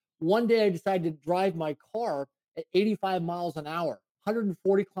One day I decided to drive my car at 85 miles an hour,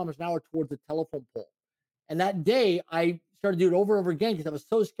 140 kilometers an hour towards the telephone pole. And that day I started to do it over and over again because I was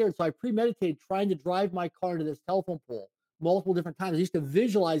so scared. So I premeditated trying to drive my car into this telephone pole multiple different times. I used to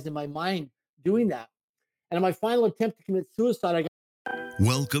visualize in my mind doing that. And in my final attempt to commit suicide, I got.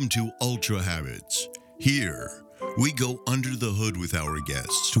 Welcome to Ultra Habits. Here, we go under the hood with our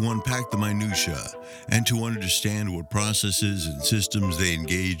guests to unpack the minutiae and to understand what processes and systems they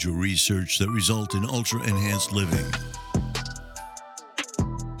engage or research that result in ultra enhanced living.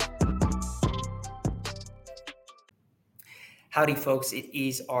 Howdy, folks. It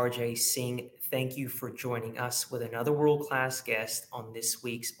is RJ Singh. Thank you for joining us with another world-class guest on this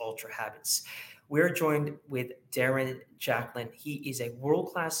week's Ultra Habits. We're joined with Darren Jacklin. He is a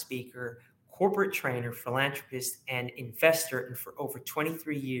world-class speaker, corporate trainer, philanthropist, and investor. And for over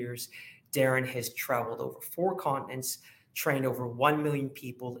 23 years, Darren has traveled over 4 continents, trained over 1 million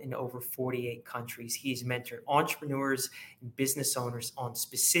people in over 48 countries. He has mentored entrepreneurs and business owners on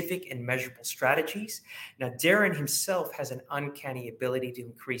specific and measurable strategies. Now, Darren himself has an uncanny ability to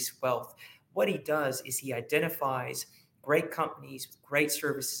increase wealth. What he does is he identifies great companies with great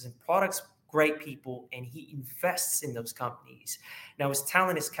services and products, great people, and he invests in those companies. Now, his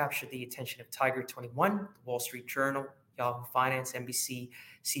talent has captured the attention of Tiger 21, the Wall Street Journal, Yahoo Finance, NBC,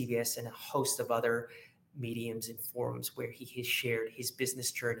 CBS, and a host of other mediums and forums where he has shared his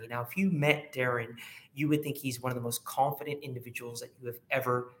business journey. Now, if you met Darren, you would think he's one of the most confident individuals that you have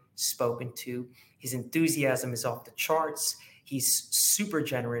ever spoken to. His enthusiasm is off the charts. He's super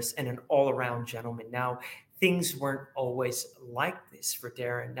generous and an all-around gentleman. Now, things weren't always like this for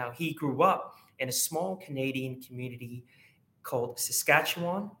Darren. Now, he grew up in a small Canadian community called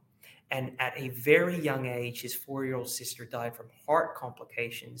Saskatchewan. And at a very young age, his 4-year-old sister died from heart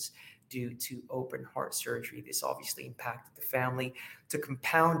complications due to open heart surgery. This obviously impacted the family. To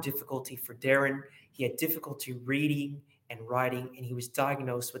compound difficulty for Darren, he had difficulty reading and writing, and he was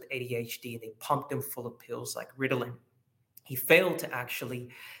diagnosed with ADHD, and they pumped him full of pills like Ritalin. He failed to actually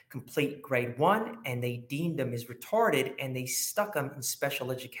complete grade 1, and they deemed him as retarded, and they stuck him in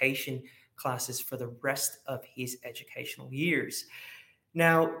special education classes for the rest of his educational years.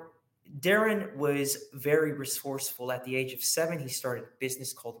 Now, Darren was very resourceful. At the age of 7, he started a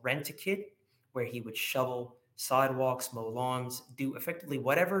business called Rent-A-Kid, where he would shovel sidewalks, mow lawns, do effectively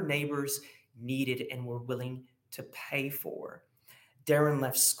whatever neighbors needed and were willing to pay for. Darren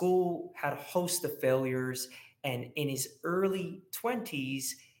left school, had a host of failures, and in his early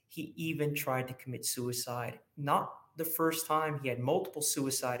 20s, he even tried to commit suicide. Not the first time, he had multiple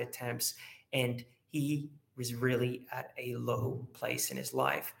suicide attempts, and he was really at a low place in his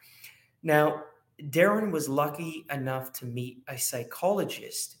life. Now, Darren was lucky enough to meet a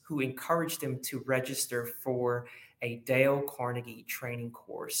psychologist who encouraged him to register for a Dale Carnegie training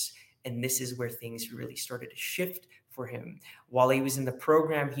course. And this is where things really started to shift for him. While he was in the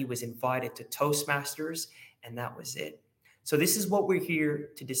program, he was invited to Toastmasters, and that was it. So this is what we're here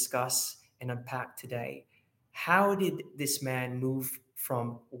to discuss and unpack today. How did this man move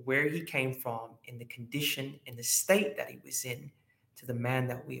from where he came from in the condition and the state that he was in to the man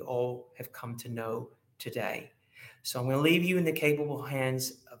that we all have come to know today? So I'm going to leave you in the capable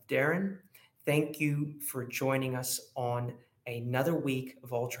hands of Darren. Thank you for joining us on another week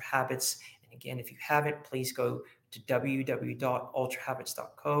of Ultra Habits. And again, if you haven't, please go to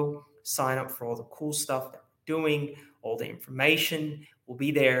www.ultrahabits.co. Sign up for all the cool stuff that we're doing. All the information will be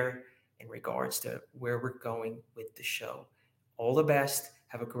there in regards to where we're going with the show. All the best.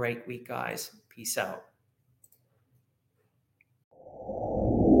 Have a great week, guys. Peace out.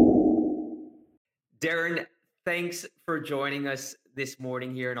 Darren, thanks for joining us this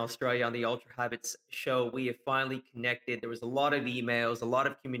morning here in Australia on the Ultra Habits show. We have finally connected. There was a lot of emails, a lot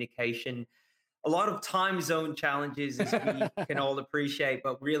of communication, a lot of time zone challenges, as we can all appreciate,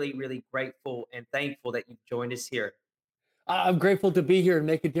 but really, really grateful and thankful that you've joined us here. I'm grateful to be here and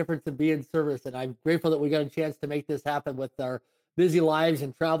make a difference and be in service. And I'm grateful that we got a chance to make this happen with our busy lives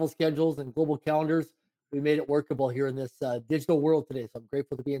and travel schedules and global calendars. We made it workable here in this digital world today. So I'm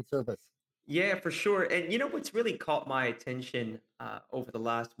grateful to be in service. Yeah, for sure. And you know what's really caught my attention over the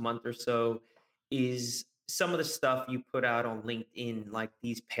last month or so is some of the stuff you put out on LinkedIn, like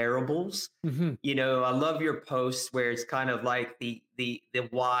these parables. Hmm. You know, I love your posts where it's kind of like the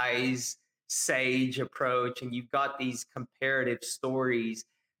wise sage approach, and you've got these comparative stories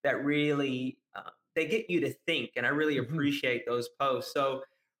that really they get you to think, and I really Hmm. appreciate those posts. So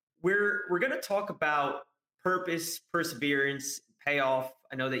we're going to talk about purpose, perseverance, payoff.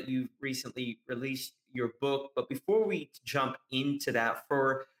 I know that you recently released your book, but before we jump into that,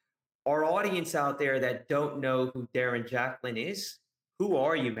 for our audience out there that don't know who Darren Jacklin is, Who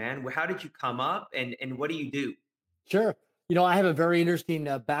are you, man? How did you come up, and what do you do? Sure. I have a very interesting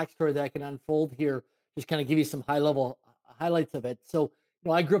backstory that I can unfold here. Just kind of give you some high level highlights of it. So,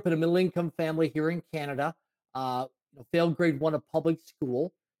 I grew up in a middle income family here in Canada. Failed grade one of public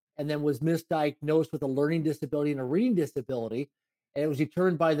school, and then was misdiagnosed with a learning disability and a reading disability. And it was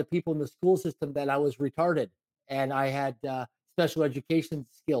determined by the people in the school system that I was retarded and I had special education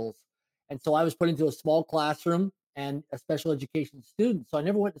skills. And so I was put into a small classroom and a special education student. So I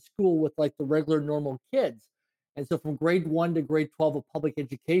never went to school with like the regular normal kids. And so from grade one to grade 12 of public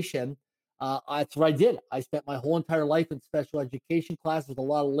education, that's what I did. I spent my whole entire life in special education classes with a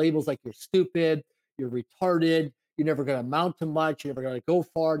lot of labels like you're stupid, you're retarded, you're never going to amount to much, you're never going to go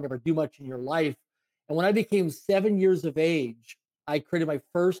far, never do much in your life. And when I became 7 years of age, I created my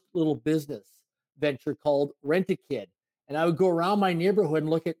first little business venture called Rent a Kid. And I would go around my neighborhood and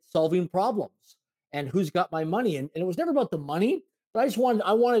look at solving problems and who's got my money. And it was never about the money, but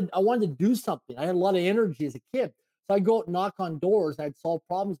I wanted to do something. I had a lot of energy as a kid. So I'd go out and knock on doors. I'd solve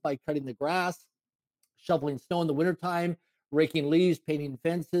problems by cutting the grass, shoveling snow in the wintertime, raking leaves, painting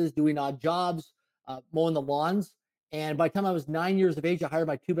fences, doing odd jobs, mowing the lawns. And by the time I was 9 years of age, I hired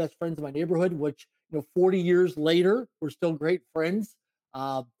my two best friends in my neighborhood, which, 40 years later, we're still great friends.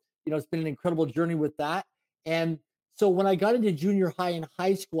 Uh, it's been an incredible journey with that. And so when I got into junior high and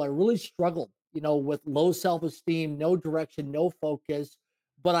high school, I really struggled, with low self esteem, no direction, no focus.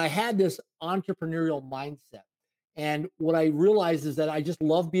 But I had this entrepreneurial mindset. And what I realized is that I just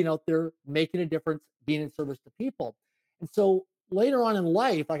love being out there, making a difference, being in service to people. And so later on in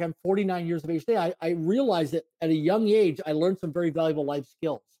life, like I'm 49 years of age today, I realized that at a young age, I learned some very valuable life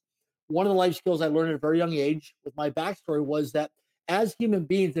skills. One of the life skills I learned at a very young age with my backstory was that as human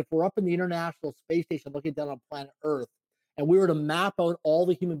beings, if we're up in the International Space Station looking down on planet Earth, and we were to map out all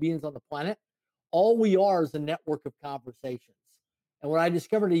the human beings on the planet, all we are is a network of conversations. And what I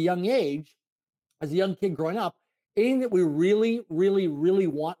discovered at a young age, as a young kid growing up, anything that we really, really, really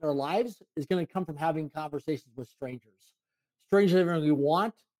want in our lives is going to come from having conversations with strangers. Strangers, everything we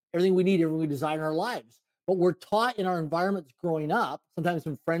want, everything we need, everything we desire in our lives. But we're taught in our environments growing up, sometimes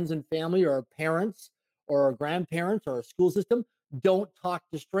from friends and family or our parents or our grandparents or our school system, don't talk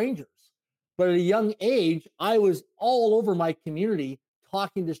to strangers. But at a young age, I was all over my community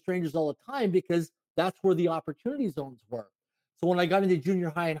talking to strangers all the time because that's where the opportunity zones were. So when I got into junior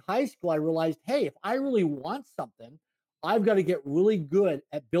high and high school, I realized, hey, if I really want something, I've got to get really good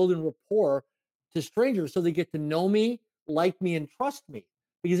at building rapport to strangers so they get to know me, like me, and trust me.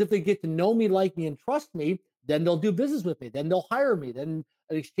 Because if they get to know me, like me, and trust me, then they'll do business with me. Then they'll hire me. Then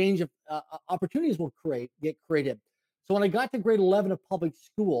an exchange of opportunities will get created. So when I got to grade 11 of public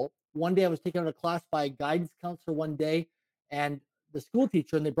school, one day I was taken out of class by a guidance counselor one day and the school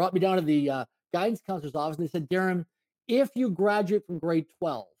teacher, and they brought me down to the guidance counselor's office and they said, Darren, if you graduate from grade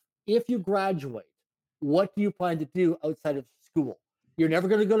 12, if you graduate, what do you plan to do outside of school? You're never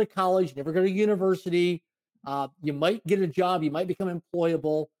going to go to college, never go to university. You might get a job, you might become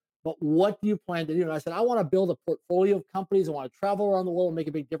employable, but what do you plan to do? And I said, I want to build a portfolio of companies. I want to travel around the world and make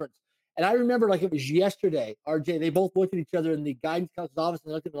a big difference. And I remember like it was yesterday, RJ, they both looked at each other in the guidance counselor's office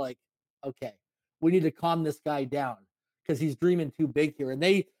and looked at me like, okay, we need to calm this guy down because he's dreaming too big here. And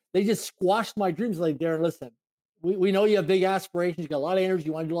they just squashed my dreams like, Darren, listen, we know you have big aspirations, you got a lot of energy,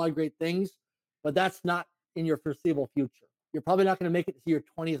 you want to do a lot of great things, but that's not in your foreseeable future. You're probably not going to make it to your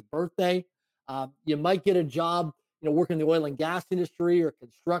 20th birthday. You might get a job, working in the oil and gas industry or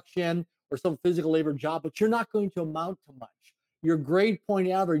construction or some physical labor job, but you're not going to amount to much. Your grade point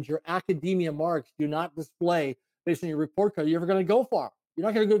average, your academia marks do not display based on your report card. You're ever going to go far. You're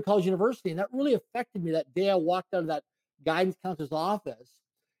not going to go to college, university. And that really affected me that day I walked out of that guidance counselor's office.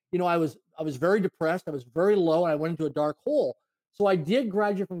 I was very depressed. I was very low, and I went into a dark hole. So I did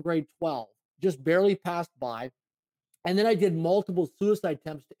graduate from grade 12, just barely passed by. And then I did multiple suicide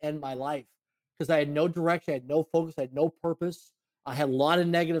attempts to end my life because I had no direction, I had no focus, I had no purpose. I had a lot of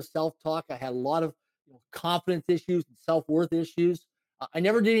negative self-talk. I had a lot of confidence issues and self-worth issues. I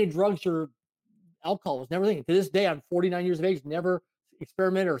never did any drugs or alcohol. Was never thinking. To this day, I'm 49 years of age, never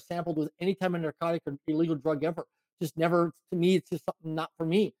experimented or sampled with any type of narcotic or illegal drug ever. Just never, to me, it's just something not for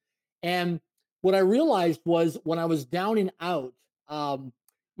me. And what I realized was when I was down and out,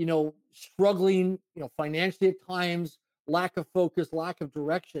 struggling, financially at times, lack of focus, lack of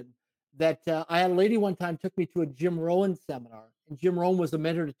direction, that I had a lady one time took me to a Jim Rohn seminar. And Jim Rohn was a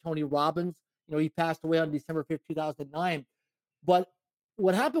mentor to Tony Robbins. He passed away on December 5th, 2009. But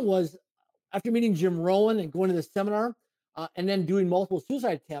what happened was after meeting Jim Rohn and going to the seminar and then doing multiple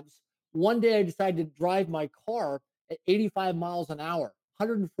suicide attempts, one day I decided to drive my car at 85 miles an hour,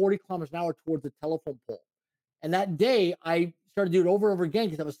 140 kilometers an hour towards the telephone pole. And that day I started to do it over and over again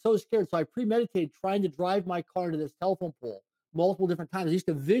because I was so scared. So I premeditated trying to drive my car to this telephone pole multiple different times. I used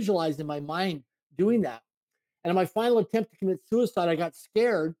to visualize in my mind doing that. And in my final attempt to commit suicide, I got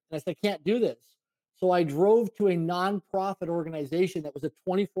scared and I said, I can't do this. So I drove to a nonprofit organization that was a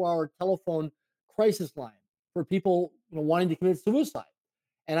 24-hour telephone crisis line for people, wanting to commit suicide.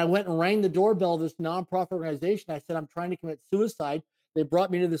 And I went and rang the doorbell of this nonprofit organization. I said, I'm trying to commit suicide. They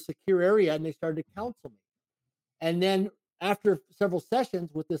brought me to the secure area and they started to counsel me. And then after several sessions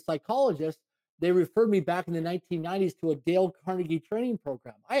with this psychologist, they referred me back in the 1990s to a Dale Carnegie training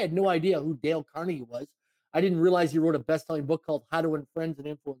program. I had no idea who Dale Carnegie was. I didn't realize he wrote a best-selling book called How to Win Friends and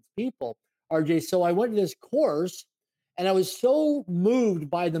Influence People, RJ. So I went to this course and I was so moved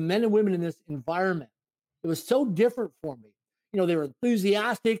by the men and women in this environment. It was so different for me. They were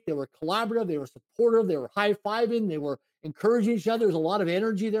enthusiastic, they were collaborative, they were supportive, they were high-fiving, they were encouraging each other. There was a lot of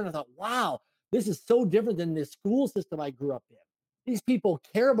energy there. And I thought, wow, this is so different than the school system I grew up in. These people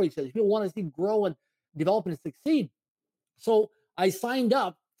care about each other. These people want to see grow and develop and succeed. So I signed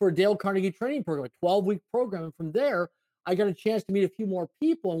up for a Dale Carnegie training program, a 12-week program. And from there, I got a chance to meet a few more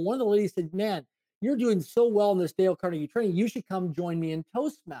people. And one of the ladies said, man, you're doing so well in this Dale Carnegie training. You should come join me in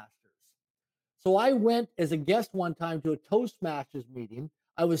Toastmasters. So I went as a guest one time to a Toastmasters meeting.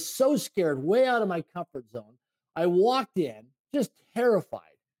 I was so scared, way out of my comfort zone. I walked in just terrified,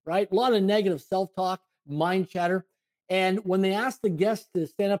 right? A lot of negative self-talk, mind chatter. And when they asked the guests to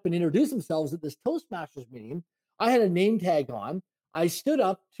stand up and introduce themselves at this Toastmasters meeting, I had a name tag on. I stood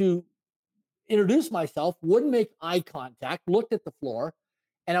up to introduce myself, wouldn't make eye contact, looked at the floor,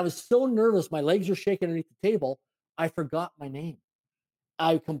 and I was so nervous. My legs were shaking underneath the table. I forgot my name.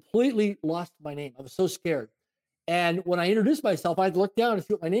 I completely lost my name. I was so scared. And when I introduced myself, I had to look down and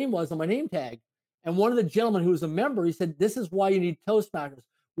see what my name was on my name tag. And one of the gentlemen who was a member, he said, this is why you need Toastmasters.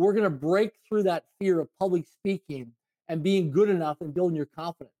 We're going to break through that fear of public speaking and being good enough and building your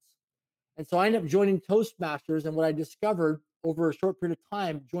confidence. And so I ended up joining Toastmasters. And what I discovered over a short period of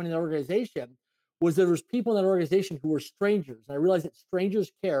time joining the organization was there was people in that organization who were strangers. And I realized that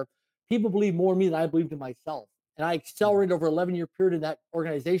strangers care. People believe more in me than I believed in myself. And I accelerated over an 11-year period in that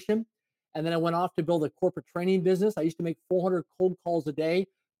organization. And then I went off to build a corporate training business. I used to make 400 cold calls a day,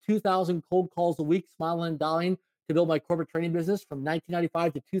 2,000 cold calls a week, smiling and dying to build my corporate training business. From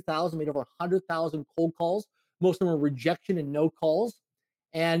 1995 to 2000, made over 100,000 cold calls. Most of them were rejection and no calls.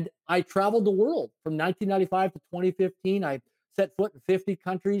 And I traveled the world from 1995 to 2015. I set foot in 50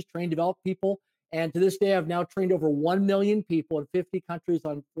 countries, trained, developed people. And to this day, I've now trained over 1 million people in 50 countries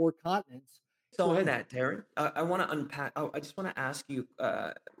on 4 continents. So on that, Darren, I want to unpack. I just want to ask you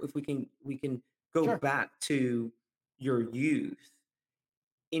if we can go Sure. back to your youth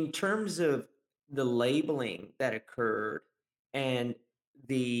in terms of the labeling that occurred and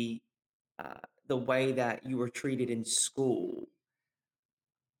the uh, the way that you were treated in school.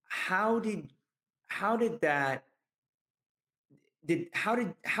 How did how did that how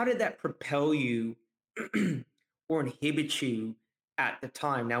did that propel you or inhibit you at the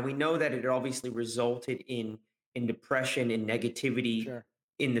time? Now we know that it obviously resulted in depression and negativity Sure.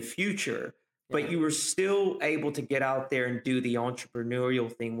 in the future, but Yeah. you were still able to get out there and do the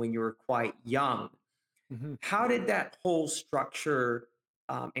entrepreneurial thing when you were quite young. Mhm. How did that whole structure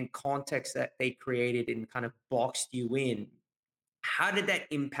and context that they created and kind of boxed you in? How did that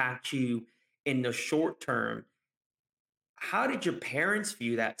impact you in the short term? How did your parents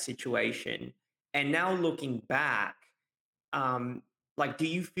view that situation? And now looking back, um, like, do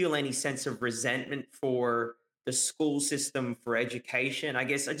you feel any sense of resentment for the school system, for education? I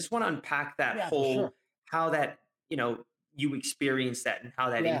guess I just want to unpack that Yeah, for whole, sure. how that, you experienced that and how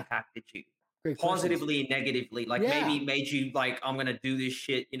that Yeah. impacted you Great questions. positively and negatively. Like maybe Yeah. it made you like, I'm gonna do this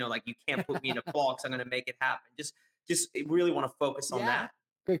shit, like you can't put me in a box, I'm gonna make it happen. Just really want to focus on Yeah, that.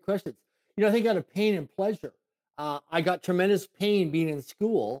 great questions. I think out of pain and pleasure. I got tremendous pain being in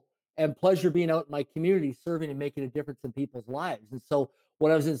school and pleasure being out in my community, serving and making a difference in people's lives. And so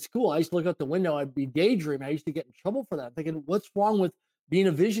when I was in school, I used to look out the window, I'd be daydreaming. I used to get in trouble for that. I'm thinking, what's wrong with being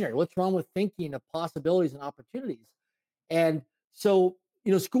a visionary? What's wrong with thinking of possibilities and opportunities? And so,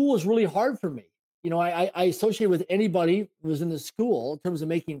 school was really hard for me. I associated with anybody who was in the school in terms of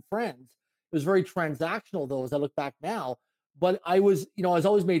making friends. It was very transactional, though, as I look back now. But I was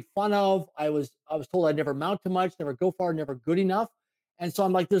always made fun of. I was told I'd never amount to much, never go far, never good enough. And so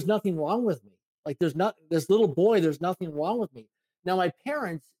I'm like, there's nothing wrong with me. Like, there's not this little boy, there's nothing wrong with me. Now, my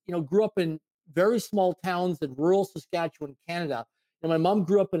parents, grew up in very small towns in rural Saskatchewan, Canada. And my mom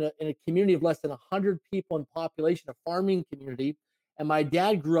grew up in a community of less than 100 people in population, a farming community. And my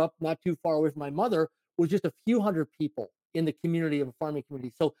dad grew up not too far away from my mother with just a few hundred people in the community of a farming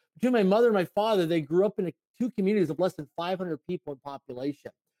community. So between my mother and my father, they grew up in two communities of less than 500 people in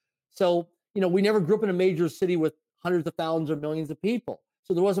population. So, we never grew up in a major city with hundreds of thousands or millions of people.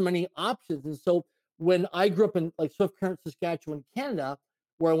 So there wasn't many options. And so when I grew up in like Swift Current, Saskatchewan, Canada,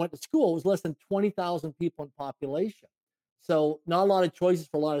 where I went to school, it was less than 20,000 people in population. So not a lot of choices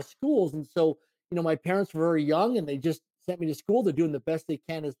for a lot of schools. And so, my parents were very young and they just sent me to school. They're doing the best they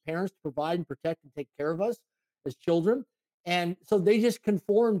can as parents to provide and protect and take care of us as children. And so they just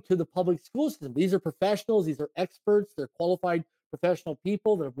conform to the public school system. These are professionals, these are experts, they're qualified professional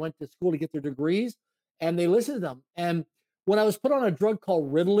people that have went to school to get their degrees, and they listen to them. And when I was put on a drug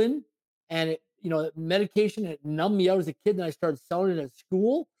called Ritalin, and medication, it numbed me out as a kid, and I started selling it at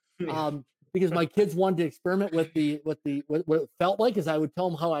school. Yeah. Because my kids wanted to experiment with what it felt like, as I would tell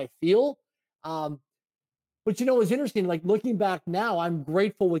them how I feel. Um, but it's interesting, like looking back now, I'm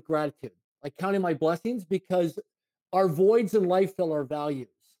grateful with gratitude, like counting my blessings, because our voids in life fill our values.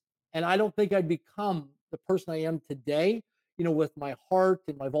 And I don't think I'd become the person I am today, with my heart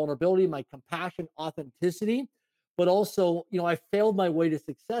and my vulnerability, my compassion, authenticity, but also, I failed my way to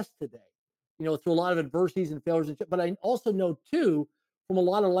success today, through a lot of adversities and failures. But I also know too, from a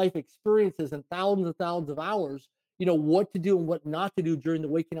lot of life experiences and thousands of hours, what to do and what not to do during the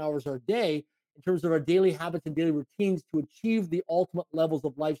waking hours of our day in terms of our daily habits and daily routines to achieve the ultimate levels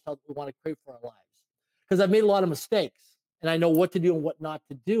of lifestyle that we want to create for our lives. Because I've made a lot of mistakes and I know what to do and what not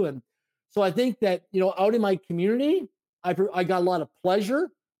to do. And so I think that, out in my community, I got a lot of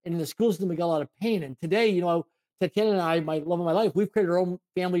pleasure, and in the school system, I got a lot of pain. And today, Tatiana and I, my love of my life, we've created our own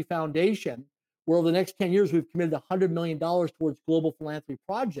family foundation where over the next 10 years, we've committed $100 million towards global philanthropy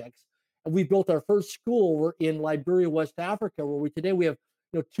projects. And we built our first school. We're in Liberia, West Africa, where today we have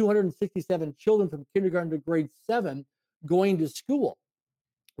 267 children from kindergarten to grade 7 going to school,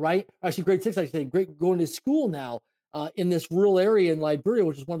 right? Actually, grade 6, I say, great going to school now in this rural area in Liberia,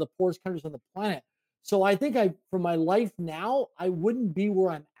 which is one of the poorest countries on the planet. So I think for my life now, I wouldn't be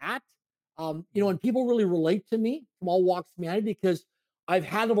where I'm at. And people really relate to me from all walks of humanity because I've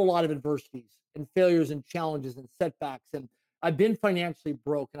had a lot of adversities and failures and challenges and setbacks. And I've been financially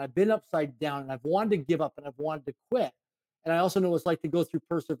broke and I've been upside down and I've wanted to give up and I've wanted to quit. And I also know what it's like to go through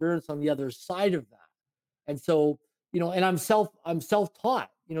perseverance on the other side of that. And so, and I'm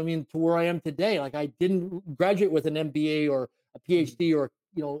self-taught, to where I am today. Like I didn't graduate with an MBA or a PhD or,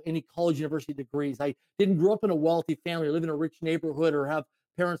 any college university degrees. I didn't grow up in a wealthy family or live in a rich neighborhood or have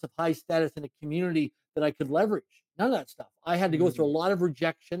parents of high status in a community that I could leverage. None of that stuff. I had to go through a lot of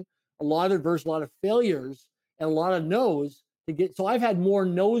rejection, a lot of adversity, a lot of failures, and a lot of no's to get. So I've had more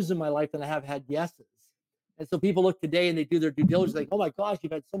no's in my life than I have had yeses. And so people look today and they do their due diligence, like, oh my gosh,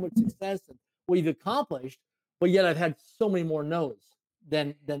 you've had so much success and what you've accomplished, but yet I've had so many more no's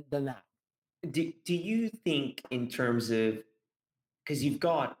than that. Do you think in terms of, because you've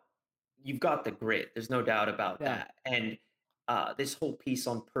got the grit, there's no doubt about Yeah. that, and this whole piece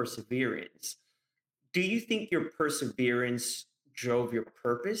on perseverance, do you think your perseverance drove your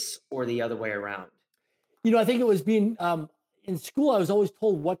purpose or the other way around? I think it was being in school, I was always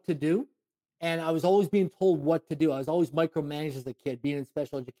told what to do. And I was always being told what to do. I was always micromanaged as a kid, being in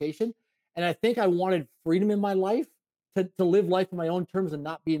special education. And I think I wanted freedom in my life to live life on my own terms and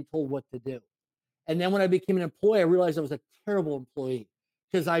not being told what to do. And then when I became an employee, I realized I was a terrible employee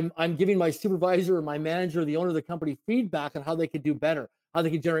because I'm giving my supervisor or my manager, the owner of the company, feedback on how they could do better, how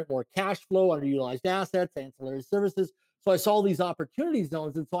they could generate more cash flow, underutilized assets, ancillary services. So I saw these opportunity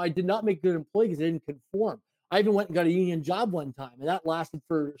zones, and so I did not make a good employee because I didn't conform. I even went and got a union job one time, and that lasted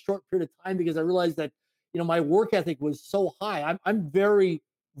for a short period of time because I realized that my work ethic was so high. I'm very,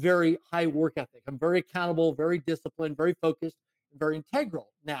 very high work ethic. I'm very accountable, very disciplined, very focused, and very integral.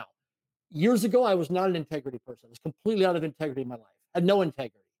 Now, years ago, I was not an integrity person. I was completely out of integrity in my life. I had no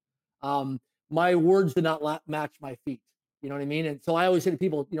integrity. My words did not match my feet. You know what I mean? And so I always say to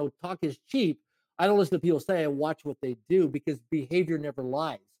people, talk is cheap. I don't listen to people say, I watch what they do because behavior never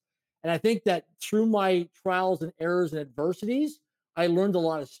lies. And I think that through my trials and errors and adversities, I learned a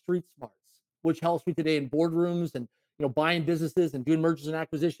lot of street smarts, which helps me today in boardrooms and buying businesses and doing mergers and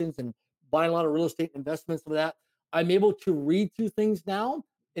acquisitions and buying a lot of real estate investments with that. I'm able to read through things now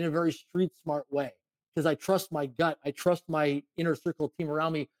in a very street smart way because I trust my gut. I trust my inner circle team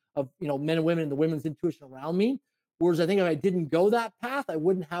around me of men and women and the women's intuition around me. Whereas I think if I didn't go that path, I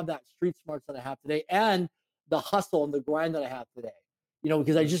wouldn't have that street smarts that I have today and the hustle and the grind that I have today.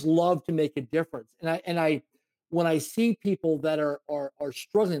 Because I just love to make a difference. And I when I see people that are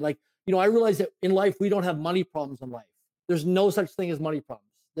struggling, like, I realize that in life we don't have money problems in life. There's no such thing as money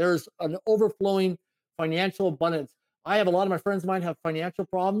problems. There's an overflowing financial abundance. I have a lot of my friends of mine have financial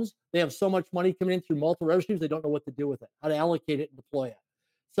problems. They have so much money coming in through multiple revenue streams, they don't know what to do with it, how to allocate it and deploy it.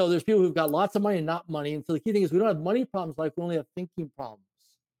 So there's people who've got lots of money and not money. And so the key thing is we don't have money problems in life, we only have thinking problems.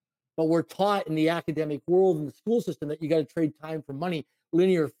 But we're taught in the academic world and the school system that you got to trade time for money,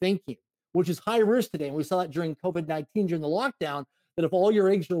 linear thinking, which is high risk today. And we saw that during COVID-19, during the lockdown, that if all your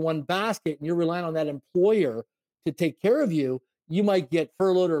eggs are in one basket and you're relying on that employer to take care of you, you might get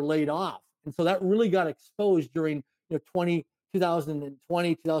furloughed or laid off. And so that really got exposed during 2020,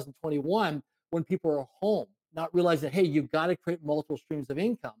 2021, when people are home, not realizing, hey, you've got to create multiple streams of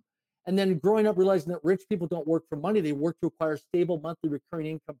income. And then growing up, realizing that rich people don't work for money, they work to acquire stable monthly recurring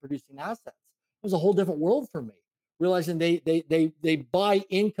income producing assets. It was a whole different world for me, realizing they buy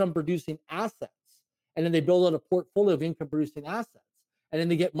income producing assets and then they build out a portfolio of income producing assets and then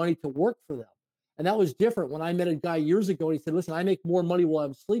they get money to work for them. And that was different when I met a guy years ago and he said, listen, I make more money while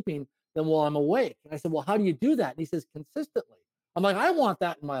I'm sleeping than while I'm awake. And I said, well, how do you do that? And he says, consistently. I'm like, I want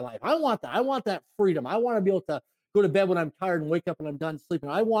that in my life. I want that. I want that freedom. I want to be able to go to bed when I'm tired and wake up when I'm done sleeping.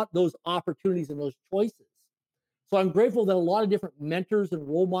 I want those opportunities and those choices. So I'm grateful that a lot of different mentors and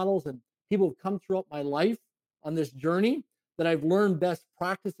role models and people have come throughout my life on this journey that I've learned best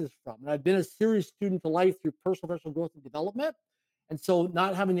practices from. And I've been a serious student to life through personal professional growth and development. And so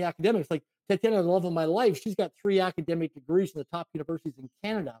not having the academics, like Tatiana, the love of my life, she's got 3 academic degrees from the top universities in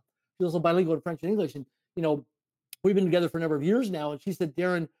Canada. She's also bilingual in French and English. And, we've been together for a number of years now. And she said,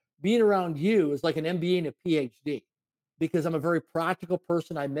 Darren, being around you is like an MBA and a PhD because I'm a very practical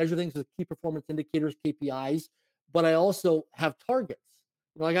person. I measure things with key performance indicators, KPIs, but I also have targets.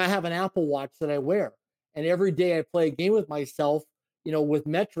 Like I have an Apple Watch that I wear, and every day I play a game with myself, with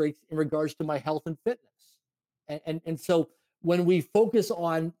metrics in regards to my health and fitness. And so when we focus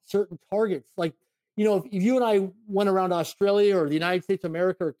on certain targets, like, if you and I went around Australia or the United States of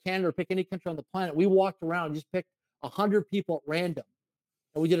America or Canada or pick any country on the planet, we walked around and just picked 100 people at random.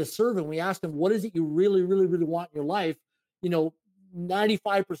 And we did a survey and we asked them, what is it you really, really, really want in your life?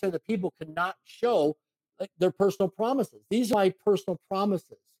 95% of the people could not show their personal promises. These are my personal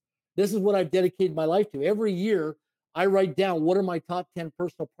promises. This is what I've dedicated my life to. Every year, I write down what are my top 10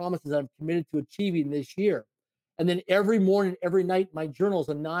 personal promises I'm committed to achieving this year. And then every morning, every night, my journal is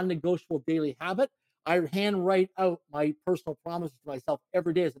a non-negotiable daily habit. I hand write out my personal promises to myself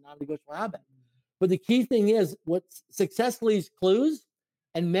every day as a non-negotiable habit. But the key thing is what success leaves clues.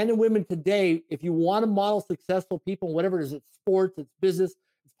 And men and women today, if you want to model successful people, whatever it is, it's sports, it's business,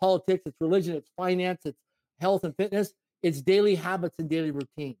 it's politics, it's religion, it's finance, it's health and fitness, it's daily habits and daily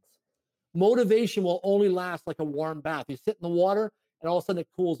routines. Motivation will only last like a warm bath. You sit in the water and all of a sudden it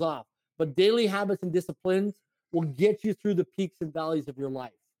cools off. But daily habits and disciplines will get you through the peaks and valleys of your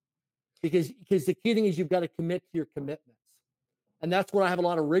life. Because the key thing is you've got to commit to your commitments. And that's what I have a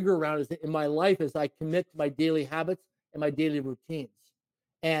lot of rigor around is that in my life is I commit to my daily habits and my daily routines.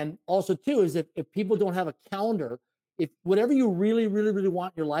 And also too, is if people don't have a calendar, if whatever you really, really, really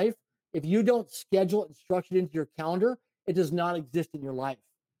want in your life, if you don't schedule it and structure it into your calendar, it does not exist in your life.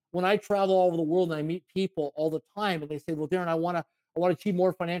 When I travel all over the world and I meet people all the time and they say, well, Darren, I want to achieve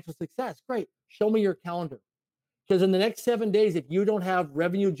more financial success. Great. Show me your calendar. Because in the next 7 days, if you don't have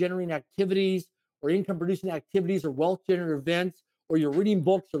revenue generating activities or income producing activities or wealth generating events, or you're reading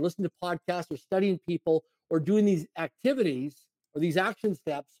books or listening to podcasts or studying people or doing these activities or these action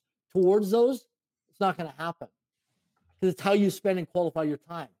steps towards those, it's not going to happen. Because it's how you spend and qualify your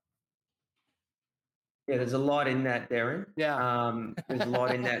time. Yeah, there's a lot in that, Darren. Yeah. There's a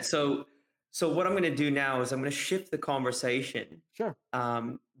lot in that. So what I'm going to do now is I'm going to shift the conversation Sure.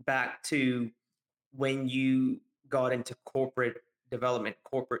 back to when you got into corporate development,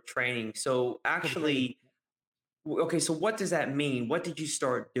 corporate training. So actually, okay, so what does that mean? What did you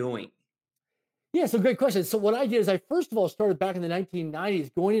start doing? Yeah, so great question. So what I did is I first of all started back in the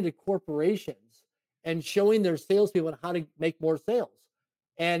 1990s going into corporations and showing their salespeople how to make more sales.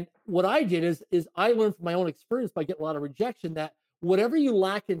 And what I did is I learned from my own experience by getting a lot of rejection that whatever you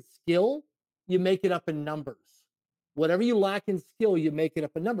lack in skill, you make it up in numbers. Whatever you lack in skill, you make it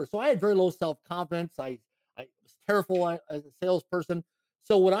up in numbers. So I had very low self-confidence. I was terrible as a salesperson.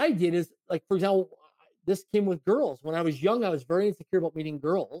 So what I did is, like, for example, this came with girls. When I was young, I was very insecure about meeting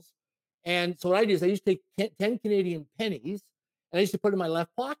girls. And so what I did is I used to take 10 Canadian pennies and I used to put it in my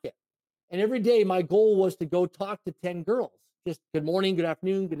left pocket. And every day my goal was to go talk to 10 girls. Just good morning, good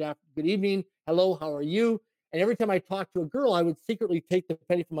afternoon, good evening, hello, how are you? And every time I talked to a girl, I would secretly take the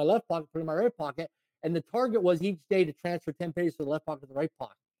penny from my left pocket, put it in my right pocket. And the target was each day to transfer 10 pennies from the left pocket to the right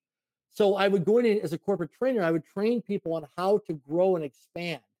pocket. So I would go in as a corporate trainer, I would train people on how to grow and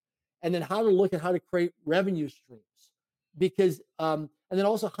expand, and then how to look at how to create revenue streams. Because and then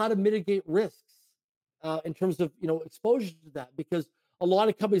also how to mitigate risks. in terms of, exposure to that, because a lot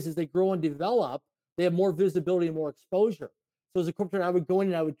of companies, as they grow and develop, they have more visibility and more exposure. So as a corporate, I would go in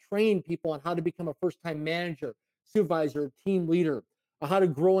and I would train people on how to become a first-time manager, supervisor, team leader, how to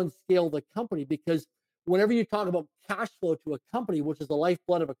grow and scale the company. Because whenever you talk about cash flow to a company, which is the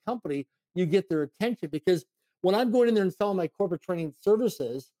lifeblood of a company, you get their attention. Because when I'm going in there and selling my corporate training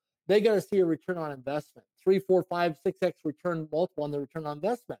services, they got to see a return on investment, 3, 4, 5, 6x return multiple on the return on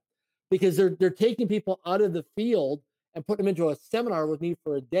investment, because they're taking people out of the field and putting them into a seminar with me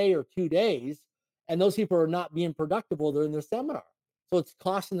for a day or 2 days, and those people are not being productive while they're in the seminar. So it's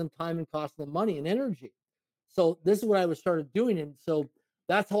costing them time and costing them money and energy. So this is what I was started doing, and so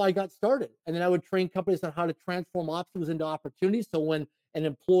that's how I got started. And then I would train companies on how to transform obstacles into opportunities. So when an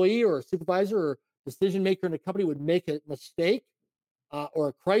employee or a supervisor or decision maker in a company would make a mistake or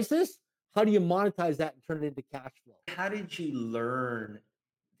a crisis, how do you monetize that and turn it into cash flow? How did you learn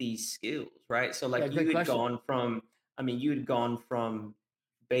these skills, right? So Yeah, like great question. you had gone from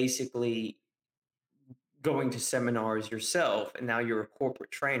basically going to seminars yourself and now you're a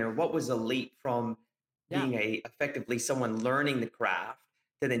corporate trainer. What was the leap from Yeah. being a effectively someone learning the craft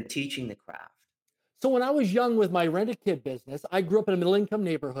to then teaching the craft? So when I was young with my rent-a-kid business, I grew up in a middle-income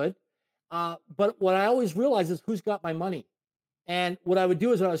neighborhood. But what I always realized is who's got my money. And what I would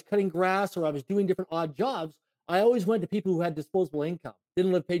do is when I was cutting grass or I was doing different odd jobs, I always went to people who had disposable income,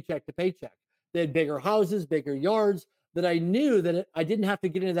 didn't live paycheck to paycheck. They had bigger houses, bigger yards, that I knew that I didn't have to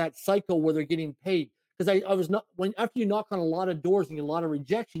get into that cycle where they're getting paid. Because I was not, when after you knock on a lot of doors and get a lot of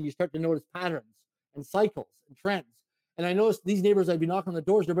rejection, you start to notice patterns and cycles and trends. And I noticed these neighbors, I'd be knocking on the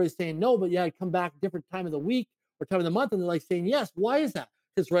doors, everybody's saying no, but yeah, I'd come back different time of the week or time of the month, and they're like saying yes. Why is that?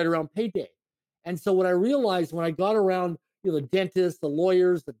 Because it's right around payday. And so what I realized when I got around, the dentists, the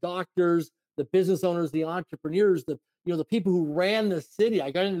lawyers, the doctors, the business owners, the entrepreneurs, the people who ran the city,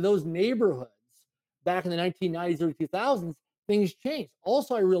 I got into those neighborhoods back in the 1990s, early 2000s, things changed.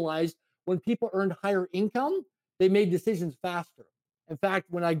 Also, I realized when people earned higher income, they made decisions faster. In fact,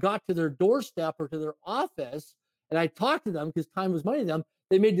 when I got to their doorstep or to their office and I talked to them, because time was money to them,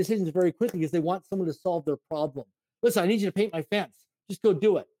 they made decisions very quickly because they want someone to solve their problem. Listen, I need you to paint my fence. Just go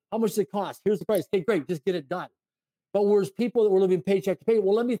do it. How much does it cost? Here's the price. Okay, great. Just get it done. But whereas people that were living paycheck to pay,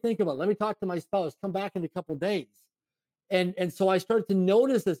 well, let me think about it. Let me talk to my spouse. Come back in a couple of days. And so I started to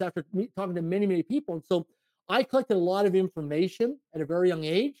notice this after talking to many, many people. And so I collected a lot of information at a very young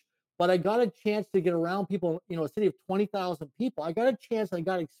age, but I got a chance to get around people, a city of 20,000 people. I got a chance, I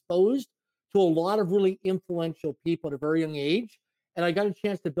got exposed to a lot of really influential people at a very young age. And I got a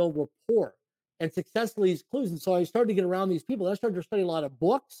chance to build rapport and successfully these clues. And so I started to get around these people. I started to study a lot of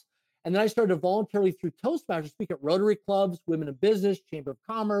books. And then I started to voluntarily through Toastmasters speak at Rotary clubs, Women in Business, Chamber of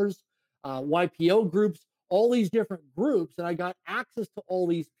Commerce, YPO groups, all these different groups, and I got access to all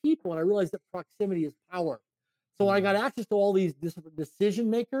these people, and I realized that proximity is power. So when I got access to all these different decision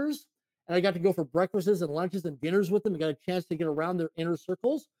makers, and I got to go for breakfasts and lunches and dinners with them, and got a chance to get around their inner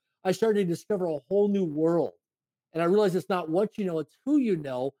circles, I started to discover a whole new world. And I realized it's not what you know, it's who you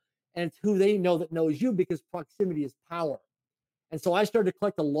know, and it's who they know that knows you, because proximity is power. And so I started to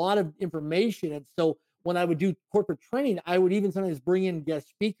collect a lot of information. And so when I would do corporate training, I would even sometimes bring in guest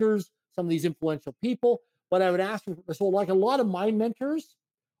speakers, some of these influential people, but I would ask them. So like a lot of my mentors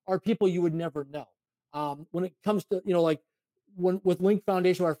are people you would never know. When it comes to, like with Link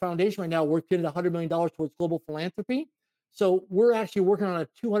Foundation, our foundation right now, we're committed $100 million towards global philanthropy. So we're actually working on a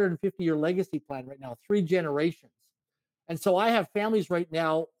 250-year legacy plan right now, 3 generations. And so I have families right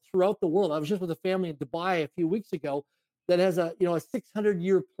now throughout the world. I was just with a family in Dubai a few weeks ago that has a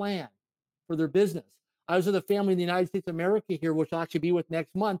 600-year plan for their business. I was with a family in the United States of America here, which I'll actually be with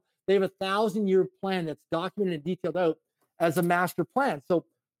next month. They have a 1,000-year plan that's documented and detailed out as a master plan. So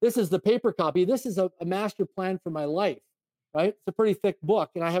this is the paper copy. This is a master plan for my life, right? It's a pretty thick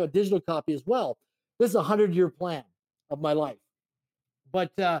book, and I have a digital copy as well. This is a 100-year plan of my life.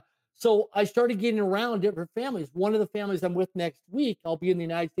 But so I started getting around different families. One of the families I'm with next week, I'll be in the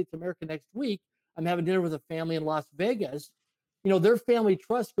United States of America next week. I'm having dinner with a family in Las Vegas. Their family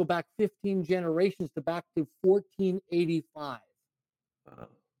trusts go back 15 generations to back to 1485. Uh,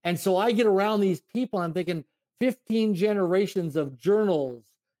 And so I get around these people, I'm thinking 15 generations of journals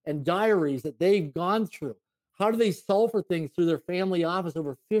and diaries that they've gone through. How do they solve for things through their family office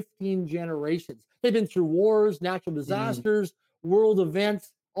over 15 generations? They've been through wars, natural disasters, world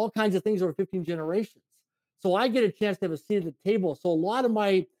events, all kinds of things over 15 generations. So I get a chance to have a seat at the table. So a lot of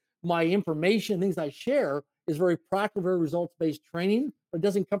my information, things I share, is very practical, very results-based training, but it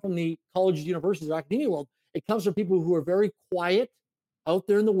doesn't come from the colleges, universities, or academia world. It comes from people who are very quiet out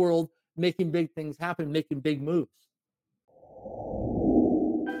there in the world, making big things happen, making big moves.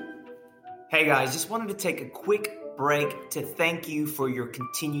 Hey guys, just wanted to take a quick break to thank you for your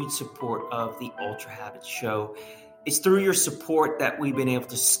continued support of the Ultra Habits Show. It's through your support that we've been able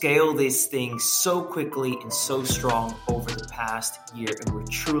to scale this thing so quickly and so strong over the past year, and we're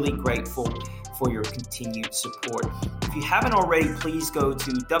truly grateful for your continued support. If you haven't already, please go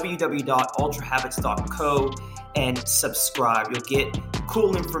to www.ultrahabits.co and subscribe. You'll get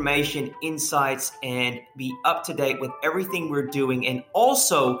cool information, insights, and be up to date with everything we're doing. And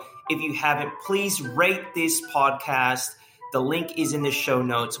also, if you haven't, please rate this podcast. The link is in the show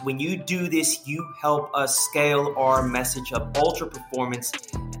notes. When you do this, you help us scale our message of ultra performance,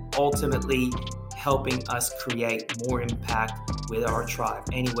 and ultimately helping us create more impact with our tribe.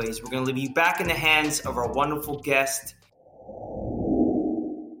 Anyways, we're going to leave you back in the hands of our wonderful guest.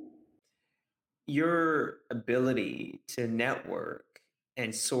 Your ability to network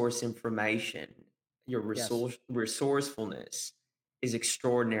and source information, your resourcefulness is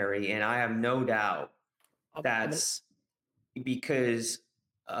extraordinary. And I have no doubt that's because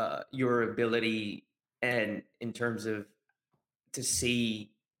your ability and in terms of to see,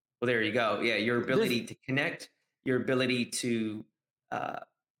 well, there you go. Yeah, your ability to connect, your ability to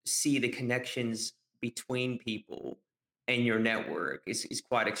see the connections between people and your network is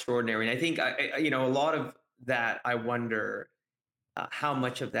quite extraordinary. And I think, a lot of that, I wonder how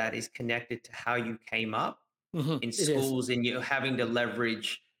much of that is connected to how you came up in schools and you having to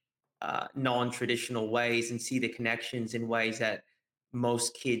leverage non-traditional ways and see the connections in ways that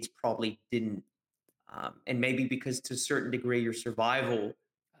most kids probably didn't. And maybe because to a certain degree, your survival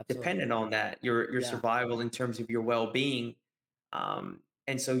depended on that, your survival in terms of your well-being. And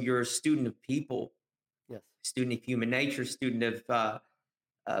so you're a student of people, student of human nature, student of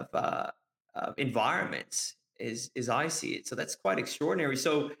environments, as I see it. So that's quite extraordinary.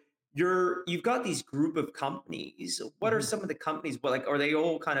 So you've got these group of companies. What are some of the companies? Well, like, are they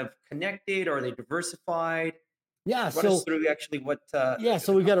all kind of connected? Are they diversified? Yeah. Run us through actually what.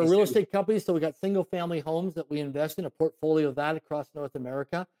 So we've got a real estate company. So we got single family homes that we invest in, a portfolio of that across North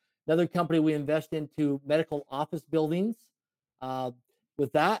America. Another company we invest into medical office buildings.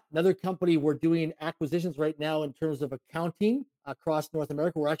 With that, another company we're doing acquisitions right now in terms of accounting across North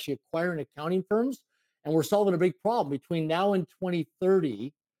America. We're actually acquiring accounting firms, and we're solving a big problem. Between now and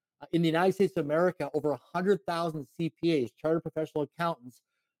 2030, in the United States of America, over 100,000 CPAs, chartered professional accountants,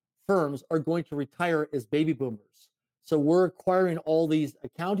 firms are going to retire as baby boomers. So we're acquiring all these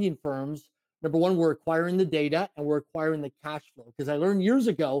accounting firms. Number one, we're acquiring the data and we're acquiring the cash flow. Because I learned years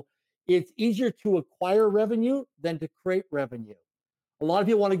ago, it's easier to acquire revenue than to create revenue. A lot of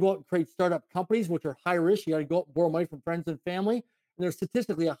people want to go out and create startup companies, which are high risk. You got to go out and borrow money from friends and family. And there's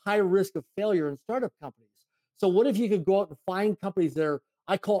statistically a high risk of failure in startup companies. So what if you could go out and find companies that are,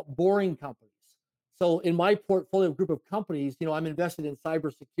 I call it boring companies. So in my portfolio group of companies, I'm invested in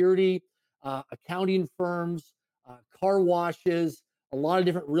cybersecurity, accounting firms, car washes, a lot of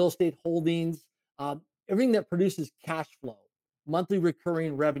different real estate holdings, everything that produces cash flow, monthly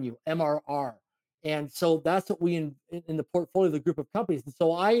recurring revenue, MRR. And so that's what we in the portfolio of the group of companies. And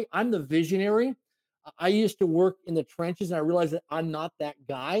so I'm the visionary. I used to work in the trenches and I realized that I'm not that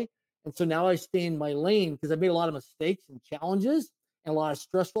guy. And so now I stay in my lane because I've made a lot of mistakes and challenges and a lot of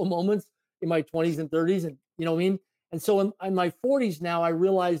stressful moments in my 20s and 30s. And you know what I mean? And so in my 40s now, I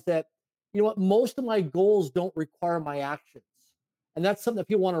realize that, most of my goals don't require my actions. And that's something that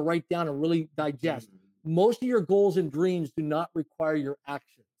people want to write down and really digest. Most of your goals and dreams do not require your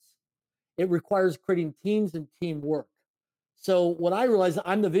actions. It requires creating teams and teamwork. So what I realize,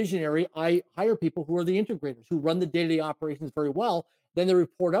 I'm the visionary. I hire people who are the integrators, who run the day-to-day operations very well. Then they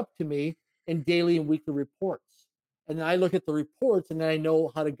report up to me in daily and weekly reports. And then I look at the reports and then I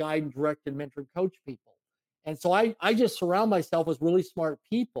know how to guide and direct and mentor and coach people. And so I just surround myself with really smart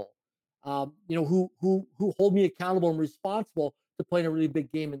people, who hold me accountable and responsible to playing a really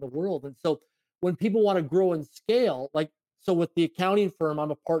big game in the world. And so when people want to grow and scale, so with the accounting firm,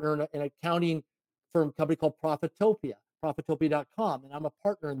 I'm a partner in an accounting firm company called profitopia.com. And I'm a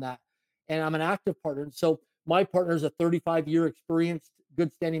partner in that. And I'm an active partner. And so my partner is a 35-year experienced,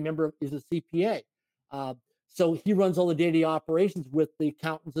 good standing member, is a CPA. So he runs all the day-to-day operations with the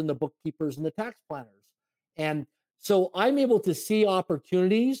accountants and the bookkeepers and the tax planners. And so I'm able to see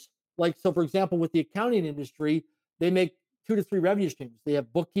opportunities. So for example, with the accounting industry, they make 2 to 3 revenue streams. They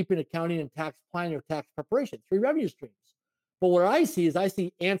have bookkeeping, accounting, and tax planning or tax preparation, 3 revenue streams. But what I see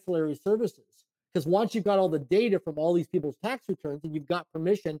ancillary services, because once you've got all the data from all these people's tax returns and you've got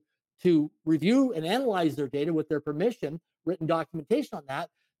permission to review and analyze their data with their permission, written documentation on that,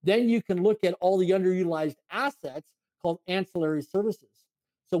 then you can look at all the underutilized assets called ancillary services.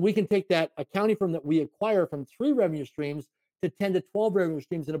 So we can take that accounting firm that we acquire from 3 revenue streams, to 10 to 12 revenue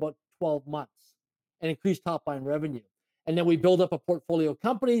streams in about 12 months and increase top line revenue. And then we build up a portfolio of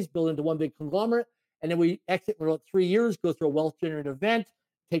companies, build into one big conglomerate. And then we exit in about 3 years, go through a wealth generating event,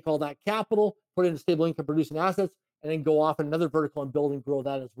 take all that capital, put it in stable income producing assets, and then go off in another vertical and build and grow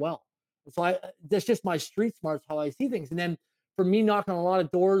that as well. And so that's just my street smarts, how I see things. And then for me knocking on a lot of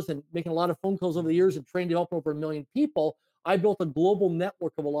doors and making a lot of phone calls over the years and training to help over 1 million people, I built a global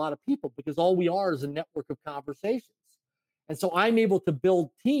network of a lot of people because all we are is a network of conversations. And so I'm able to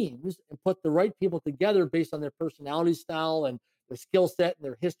build teams and put the right people together based on their personality style and their skill set and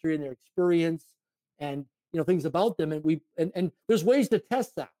their history and their experience and things about them. And there's ways to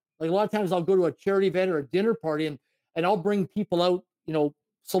test that. Like a lot of times I'll go to a charity event or a dinner party and I'll bring people out,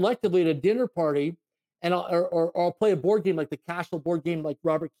 selectively at a dinner party, and I'll play a board game like the Cashflow board game, like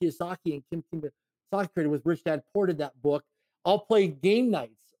Robert Kiyosaki and Kim Kiyosaki created with Rich Dad Poor did that book. I'll play game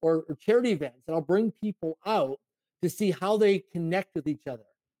nights or charity events, and I'll bring people out to see how they connect with each other.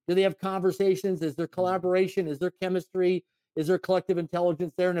 Do they have conversations? Is there collaboration? Is there chemistry? Is there collective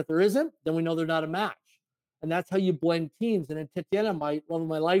intelligence there? And if there isn't, then we know they're not a match. And that's how you blend teams. And then Tatiana, my love of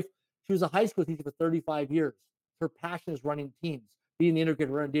my life, she was a high school teacher for 35 years. Her passion is running teams, being the integrator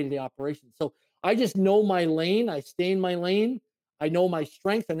around day-to-day operations. So I just know my lane. I stay in my lane. I know my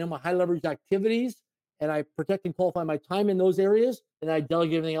strengths. I know my high leverage activities, and I protect and qualify my time in those areas. And I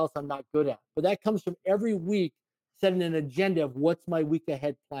delegate everything else I'm not good at. But that comes from every week setting an agenda of what's my week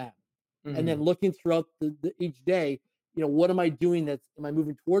ahead plan, and then looking throughout each day. What am I doing? Am I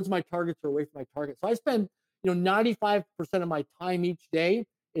moving towards my targets or away from my targets? So I spend 95% of my time each day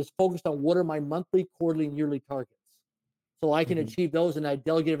is focused on what are my monthly, quarterly, and yearly targets. So I can achieve those, and I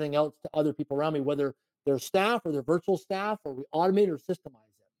delegate everything else to other people around me, whether they're staff or they're virtual staff, or we automate or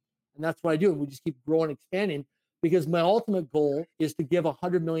systemize it. And that's what I do. And we just keep growing and expanding, because my ultimate goal is to give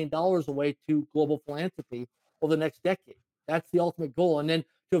 $100 million away to global philanthropy over the next decade. That's the ultimate goal. And then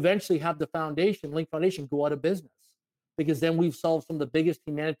to eventually have the foundation, Link Foundation, go out of business, because then we've solved some of the biggest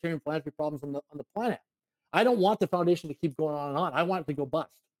humanitarian philanthropy problems on the planet. I don't want the foundation to keep going on and on. I want it to go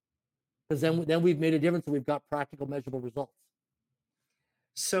bust, because then we've made a difference and we've got practical, measurable results.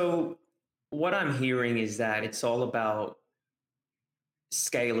 So what I'm hearing is that it's all about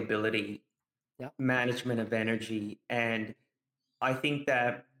scalability, management of energy. And I think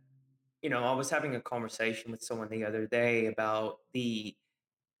that, I was having a conversation with someone the other day about the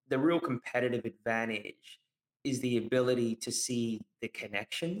real competitive advantage is the ability to see the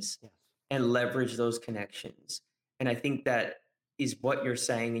connections Yes. and leverage those connections. And I think that is what you're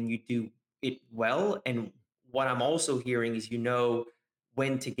saying, and you do it well. And what I'm also hearing is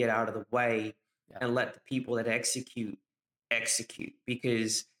when to get out of the way and let the people that execute,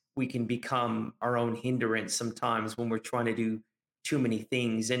 because we can become our own hindrance sometimes when we're trying to do too many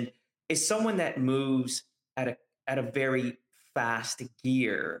things. And as someone that moves at a very fast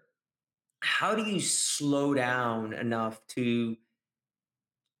gear, how do you slow down enough to,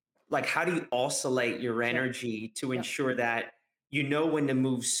 like, how do you oscillate your energy to ensure that when to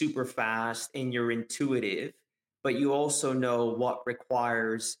move super fast and you're intuitive, but you also know what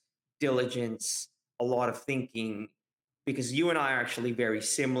requires diligence, a lot of thinking? Because you and I are actually very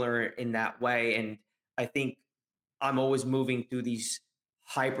similar in that way. And I think I'm always moving through these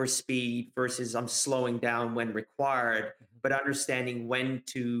hyper speed versus I'm slowing down when required, but understanding when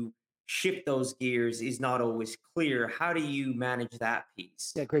to shift those gears is not always clear. How do you manage that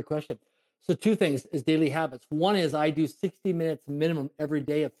piece? Yeah, great question. So two things is daily habits. One is I do 60 minutes minimum every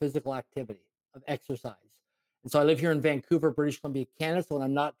day of physical activity, of exercise. And so I live here in Vancouver, British Columbia, Canada. So when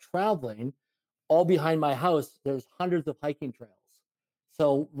I'm not traveling, all behind my house, there's hundreds of hiking trails.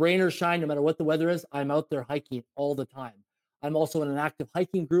 So rain or shine, no matter what the weather is, I'm out there hiking all the time. I'm also in an active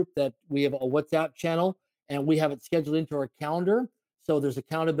hiking group that we have a WhatsApp channel, and we have it scheduled into our calendar. So there's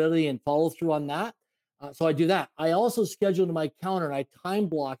accountability and follow through on that. So I do that. I also schedule to my calendar and I time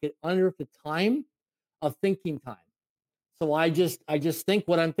block it under the time of thinking time. So I just think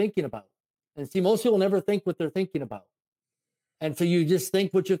what I'm thinking about. And see, most people never think what they're thinking about. And so you just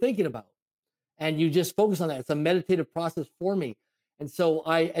think what you're thinking about, and you just focus on that. It's a meditative process for me. And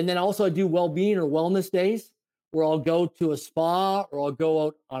then also I do well-being or wellness days where I'll go to a spa or I'll go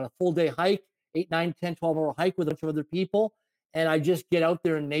out on a full day hike, 8, 9, 10, 12-hour hike with a bunch of other people. And I just get out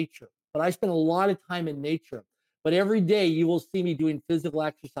there in nature. But I spend a lot of time in nature. But every day you will see me doing physical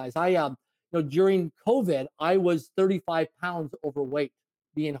exercise. During COVID, I was 35 pounds overweight,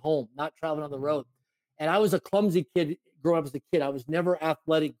 being home, not traveling on the road. And I was a clumsy kid growing up as a kid. I was never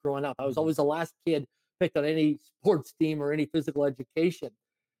athletic growing up. I was always the last kid picked on any sports team or any physical education.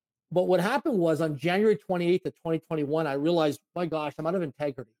 But what happened was on January 28th of 2021, I realized, my gosh, I'm out of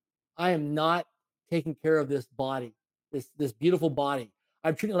integrity. I am not taking care of this body. this beautiful body.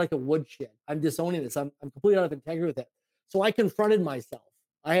 I'm treating it like a woodshed. I'm disowning this. I'm completely out of integrity with it. So I confronted myself.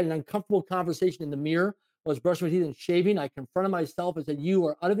 I had an uncomfortable conversation in the mirror. I was brushing my teeth and shaving. I confronted myself and said, "You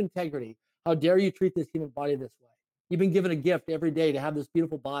are out of integrity. How dare you treat this human body this way? You've been given a gift every day to have this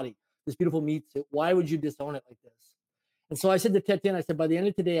beautiful body, this beautiful meat suit. Why would you disown it like this?" And so I said to Tetiana, I said, by the end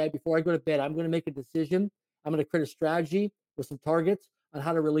of today, before I go to bed, I'm going to make a decision. I'm going to create a strategy with some targets on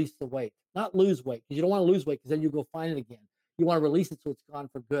how to release the weight, not lose weight, because you don't want to lose weight because then you go find it again. You want to release it so it's gone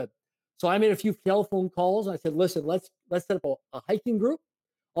for good. So I made a few telephone calls and I said, listen, let's set up a hiking group.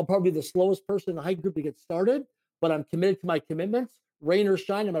 I'll probably be the slowest person in the hiking group to get started, but I'm committed to my commitments. Rain or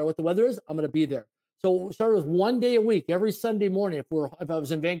shine, no matter what the weather is, I'm going to be there. So we started with 1 day a week, every Sunday morning. If I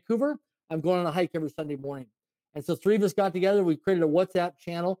was in Vancouver, I'm going on a hike every Sunday morning. And so 3 of us got together. We created a WhatsApp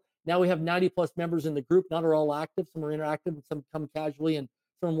channel. Now we have 90 plus members in the group. Not are all active. Some are interactive and some come casually and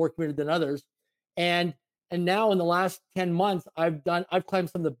some are more committed than others. And now in the last 10 months, I've climbed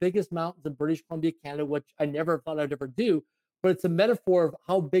some of the biggest mountains in British Columbia, Canada, which I never thought I'd ever do. But it's a metaphor of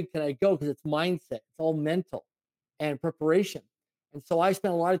how big can I go, because it's mindset. It's all mental and preparation. And so I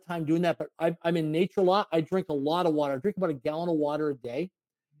spend a lot of time doing that. But I'm in nature a lot. I drink a lot of water. I drink about a gallon of water a day.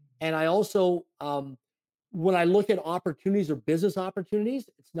 And I also, when I look at opportunities or business opportunities,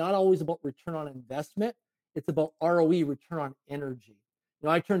 it's not always about return on investment. It's about ROE, return on energy.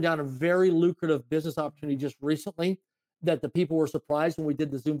 I turned down a very lucrative business opportunity just recently that the people were surprised when we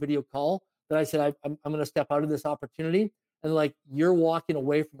did the Zoom video call, that I said, I'm going to step out of this opportunity. And like, you're walking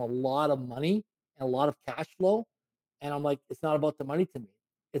away from a lot of money and a lot of cash flow. And I'm like, it's not about the money to me.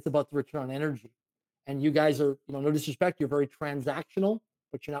 It's about the return on energy. And you guys are, no disrespect, you're very transactional,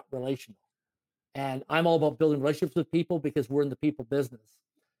 but you're not relational. And I'm all about building relationships with people because we're in the people business.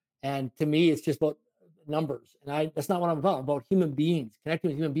 And to me, it's just about numbers. And that's not what I'm about. I'm about human beings, connecting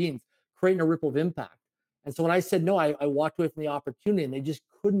with human beings, creating a ripple of impact. And so when I said no, I walked away from the opportunity, and they just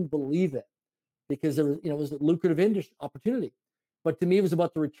couldn't believe it, because there was, it was a lucrative industry opportunity. But to me, it was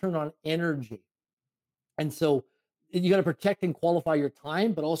about the return on energy. And so you got to protect and qualify your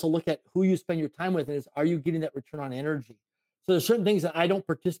time, but also look at who you spend your time with, and are you getting that return on energy? So there's certain things that I don't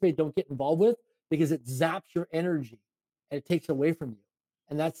participate, don't get involved with, because it zaps your energy and it takes away from you.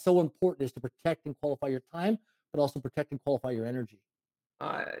 And that's so important, is to protect and qualify your time, but also protect and qualify your energy.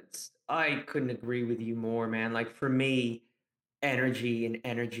 I couldn't agree with you more, man. Like for me, energy and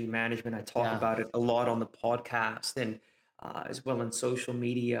energy management, I talk Yeah. about it a lot on the podcast and as well on social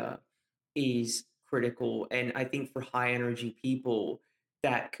media, is critical. And I think for high energy people,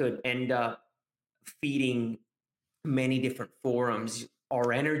 that could end up feeding many different forums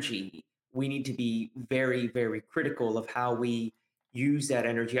our energy. We need to be very, very critical of how we use that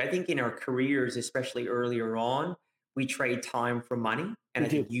energy. I think in our careers, especially earlier on, we trade time for money. And We I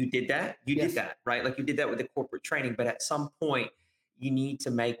do. think you did that. You did Yes. that, right? Like you did that with the corporate training. But at some point, you need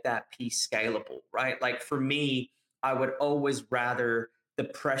to make that piece scalable, right? Like for me, I would always rather the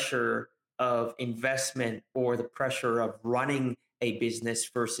pressure of investment or the pressure of running a business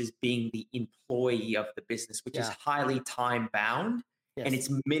versus being the employee of the business, which is Yeah. highly time bound, and Yes.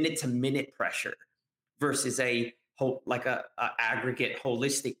 it's minute to minute pressure versus a whole, like a aggregate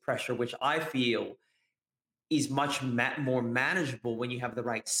holistic pressure, which I feel is much more manageable when you have the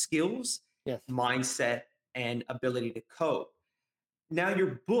right skills, Yes. mindset, and ability to cope. Now,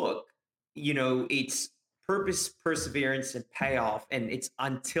 your book, it's purpose, perseverance, and payoff, and it's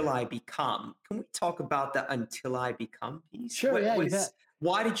until I become. Can we talk about the until I become piece? Sure. Yeah, you bet.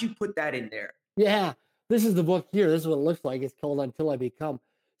 Why did you put that in there? Yeah. This is the book here. This is what it looks like. It's called Until I Become.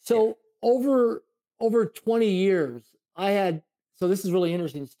 Yeah. So over 20 years, I had, so this is a really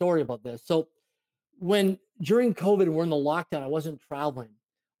interesting story about this. So when during COVID and we're in the lockdown, I wasn't traveling.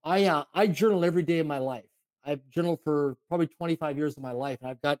 I journal every day of my life. I've journaled for probably 25 years of my life, and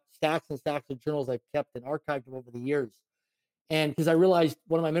I've got stacks and stacks of journals I've kept and archived them over the years. And because I realized,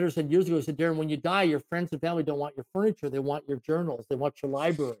 one of my mentors said years ago, he said, Darren, when you die, your friends and family don't want your furniture, they want your journals, they want your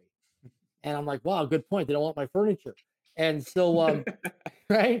library. And I'm like, wow, good point. They don't want my furniture. And so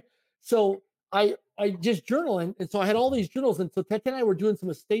right? So I just journal, and so I had all these journals, and so Ted and I were doing some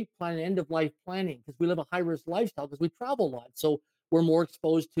estate planning, end of life planning, because we live a high risk lifestyle because we travel a lot, so we're more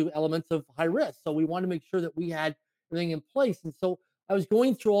exposed to elements of high risk. So we want to make sure that we had everything in place. And so I was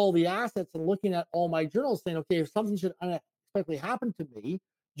going through all the assets and looking at all my journals, saying, okay, if something should unexpectedly happen to me,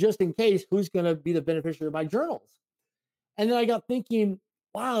 just in case, who's going to be the beneficiary of my journals? And then I got thinking,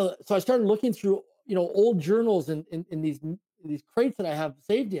 wow. So I started looking through, old journals in these crates that I have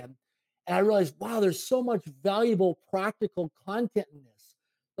saved in. And I realized, wow, there's so much valuable practical content in this.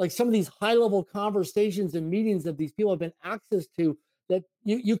 Like some of these high level conversations and meetings that these people have been access to that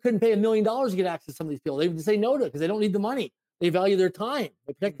you couldn't pay $1 million to get access to some of these people. They would say no to it because they don't need the money. They value their time.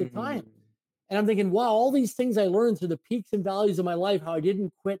 They protect their time. And I'm thinking, wow, all these things I learned through the peaks and valleys of my life, how I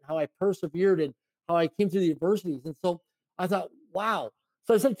didn't quit, how I persevered, and how I came through the adversities. And so I thought, wow.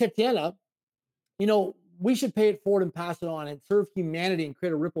 So I said, Tatiana, we should pay it forward and pass it on and serve humanity and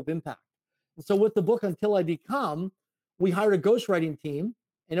create a ripple of impact. And so with the book, Until I Become, we hired a ghostwriting team.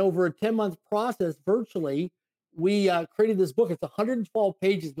 And over a 10-month process, virtually, we created this book. It's 112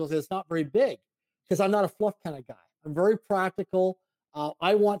 pages because it's not very big, because I'm not a fluff kind of guy. I'm very practical.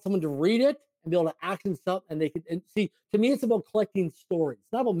 I want someone to read it and be able to action stuff. And they can see, to me, it's about collecting stories.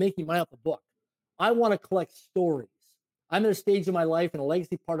 It's not about making money off the book. I want to collect stories. I'm at a stage in my life, and a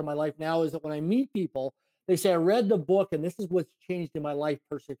legacy part of my life now is that when I meet people, they say, I read the book and this is what's changed in my life,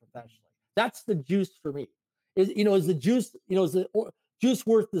 personally, professionally. That's the juice for me. Is the juice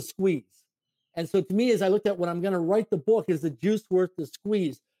worth the squeeze? And so to me, as I looked at when I'm going to write the book, is the juice worth the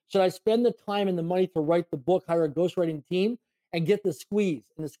squeeze? Should I spend the time and the money to write the book, hire a ghostwriting team, and get the squeeze?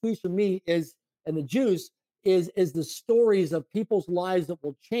 And the squeeze for me is, and the juice is the stories of people's lives that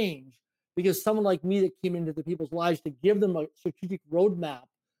will change, because someone like me that came into the people's lives to give them a strategic roadmap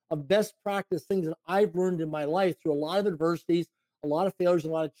of best practice things that I've learned in my life through a lot of adversities, a lot of failures, a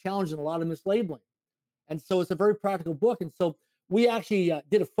lot of challenges, and a lot of mislabeling. And so it's a very practical book. And so we actually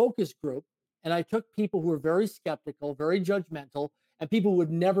did a focus group, and I took people who were very skeptical, very judgmental, and people who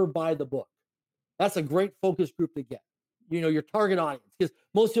would never buy the book. That's a great focus group to get, your target audience, because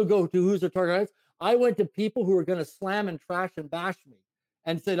most people go to who's their target audience. I went to people who were going to slam and trash and bash me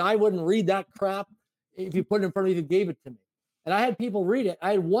and said, I wouldn't read that crap if you put it in front of me, if you gave it to me. And I had people read it.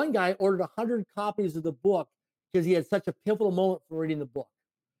 I had one guy ordered 100 copies of the book because he had such a pivotal moment from reading the book.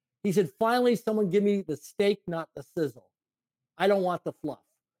 He said, finally, someone give me the steak, not the sizzle. I don't want the fluff.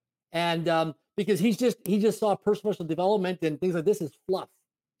 And because he just saw personal development and things like this is fluff,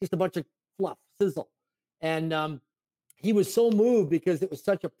 just a bunch of fluff, sizzle. And he was so moved because it was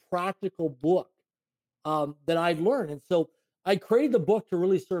such a practical book that I'd learned. And so I created the book to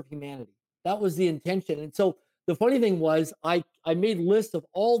really serve humanity. That was the intention. And so the funny thing was I made lists of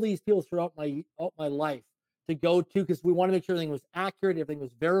all these people throughout my life to go to, because we want to make sure everything was accurate, everything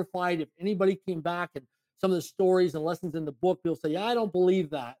was verified. If anybody came back and some of the stories and lessons in the book, people say, yeah, I don't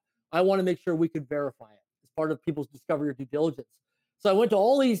believe that. I want to make sure we could verify it as part of people's discovery or due diligence. So I went to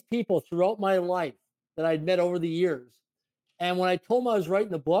all these people throughout my life that I'd met over the years. And when I told them I was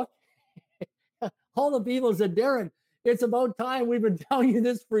writing the book, all the people said, Darren, it's about time. We've been telling you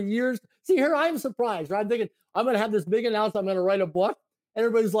this for years. See, here I'm surprised, right? I'm thinking, I'm going to have this big announcement. I'm going to write a book. And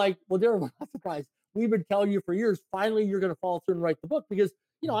everybody's like, well, Darren, we're not surprised. We've been telling you for years. Finally, you're going to follow through and write the book, because,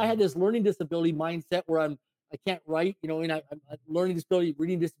 I had this learning disability mindset where I can't write, and I'm learning disability,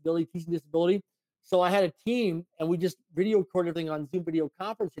 reading disability, teaching disability. So I had a team, and we just video recorded everything on Zoom video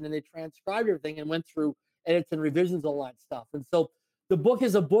conferencing, and they transcribed everything and went through edits and revisions, all that stuff. And so the book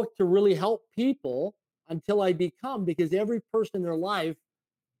is a book to really help people until I become, because every person in their life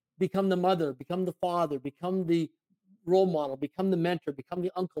become the mother, become the father, become the role model, become the mentor, become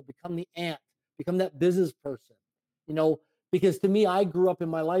the uncle, become the aunt, become that business person, because to me, I grew up in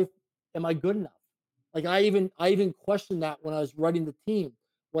my life, am I good enough? Like I even questioned that when I was writing the team,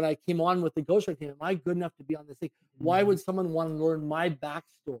 when I came on with the ghostwriting team, am I good enough to be on this thing? Why would someone want to learn my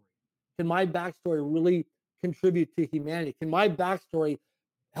backstory? Can my backstory really contribute to humanity? Can my backstory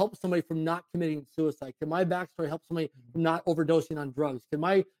help somebody from not committing suicide? Can my backstory help somebody from not overdosing on drugs? Can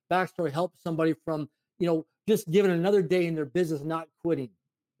my backstory help somebody from, just giving another day in their business, not quitting,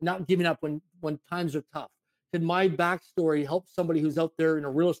 not giving up when times are tough? Can my backstory help somebody who's out there in a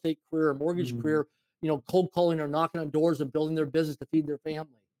real estate career, a mortgage career, cold calling or knocking on doors and building their business to feed their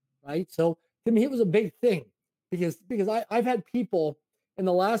family, right? So to me, it was a big thing because I've had people in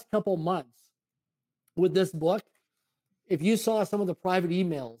the last couple of months with this book. If you saw some of the private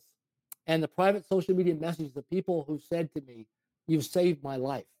emails and the private social media messages of people who said to me, you've saved my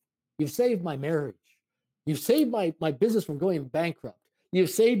life. You've saved my marriage. You've saved my business from going bankrupt. You've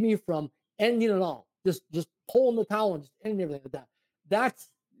saved me from ending it all. Just pulling the towel and just ending everything like that. That's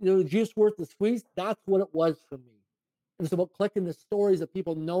the juice worth the squeeze. That's what it was for me. It was about collecting the stories of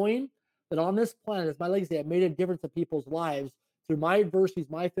people knowing that on this planet, as my legacy, I made a difference in people's lives through my adversities,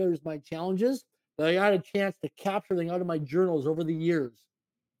 my failures, my challenges. That I got a chance to capture everything out of my journals over the years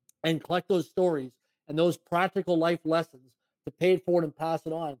and collect those stories and those practical life lessons to pay it forward and pass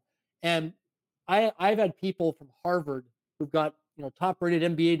it on. And I've had people from Harvard who've got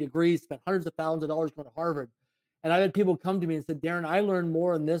top-rated MBA degrees, spent hundreds of thousands of dollars going to Harvard. And I've had people come to me and said, Darren, I learned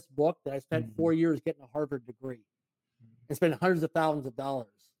more in this book than I spent 4 years getting a Harvard degree and spent hundreds of thousands of dollars.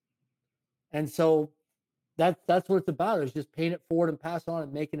 And so that's what it's about. It's just paying it forward and pass on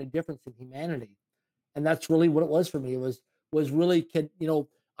and making a difference in humanity. And that's really what it was for me. It was really,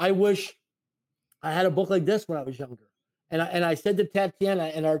 I wish I had a book like this when I was younger. And I said to Tatiana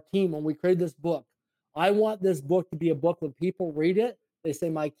and our team when we created this book, I want this book to be a book when people read it, they say,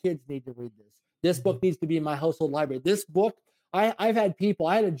 my kids need to read this. This book needs to be in my household library. This book, I've had people,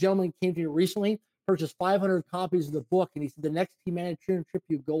 I had a gentleman came to me recently, purchased 500 copies of the book. And he said, the next humanitarian trip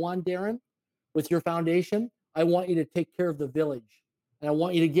you go on, Darren, with your foundation, I want you to take care of the village. And I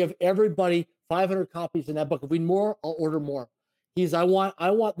want you to give everybody 500 copies in that book. If we need more, I'll order more. I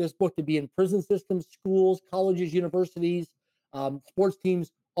want this book to be in prison systems, schools, colleges, universities, sports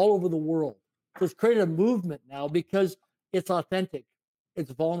teams all over the world. So it's created a movement now because it's authentic,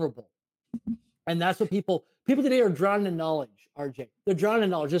 it's vulnerable. And that's what people today are drowning in knowledge, RJ. They're drowning in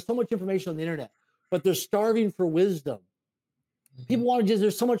knowledge. There's so much information on the internet, but they're starving for wisdom. People want to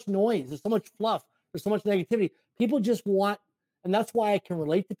there's so much noise, there's so much fluff, there's so much negativity. People just want, and that's why I can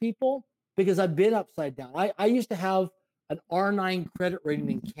relate to people, because I've been upside down. I used to have an R9 credit rating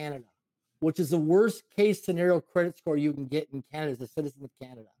in Canada, which is the worst case scenario credit score you can get in Canada as a citizen of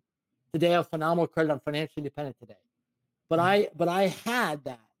Canada. Today I have phenomenal credit. I'm financially independent today. But I had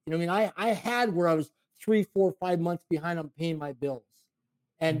that. You know what I mean? I had where I was 3, 4, 5 months behind on paying my bills.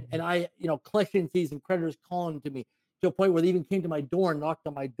 And I, collection fees and creditors calling to me to a point where they even came to my door and knocked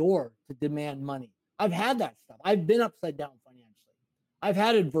on my door to demand money. I've had that stuff. I've been upside down financially. I've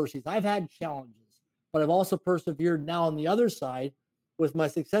had adversities. I've had challenges. But I've also persevered now on the other side with my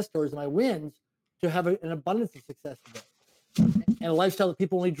success stories and my wins to have an abundance of success today and a lifestyle that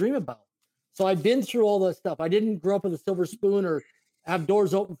people only dream about. So I've been through all that stuff. I didn't grow up with a silver spoon or have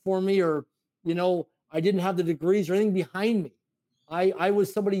doors open for me or, I didn't have the degrees or anything behind me. I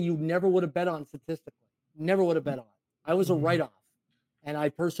was somebody you never would have bet on statistically. Never would have bet on. I was a write-off. And I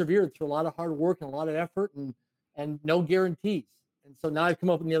persevered through a lot of hard work and a lot of effort and no guarantees. And so now I've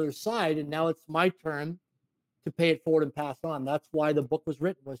come up on the other side, and now it's my turn to pay it forward and pass on. That's why the book was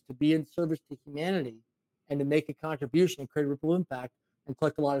written, was to be in service to humanity and to make a contribution and create a ripple impact and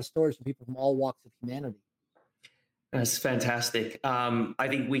collect a lot of stories from people from all walks of humanity. That's fantastic. I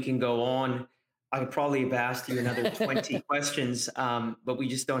think we can go on. I could probably have asked you another 20 questions, but we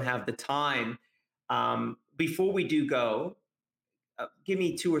just don't have the time. Before we do go, give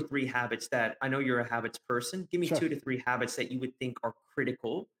me 2 or 3 habits that, I know you're a habits person. Give me Sure. 2 to 3 habits that you would think are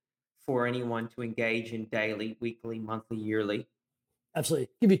critical for anyone to engage in daily, weekly, monthly, yearly. Absolutely.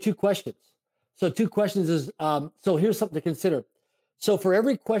 Give you 2 questions. So 2 questions is, so here's something to consider. So for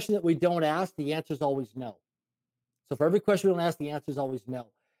every question that we don't ask, the answer is always no. So for every question we don't ask, the answer is always no.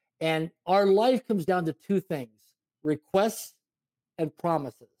 And our life comes down to 2 things, requests and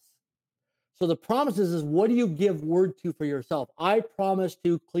promises. So the promises is, what do you give word to for yourself? I promise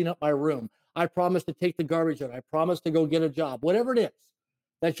to clean up my room. I promise to take the garbage out. I promise to go get a job. Whatever it is,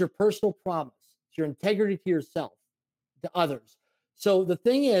 that's your personal promise. It's your integrity to yourself, to others. So the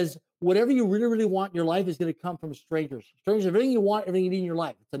thing is, whatever you really, really want in your life is going to come from strangers. Strangers, everything you want, everything you need in your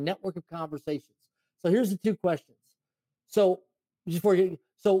life. It's a network of conversations. So here's the 2 questions. So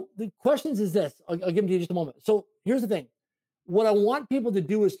the questions is this. I'll give them to you in just a moment. So here's the thing. What I want people to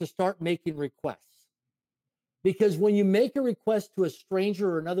do is to start making requests. Because when you make a request to a stranger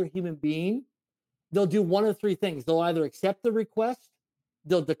or another human being, they'll do one of 3 things. They'll either accept the request,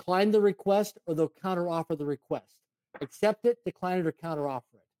 they'll decline the request, or they'll counteroffer the request. Accept it, decline it, or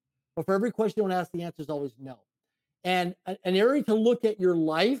counteroffer it. But for every question you don't ask, the answer is always no. And an area to look at your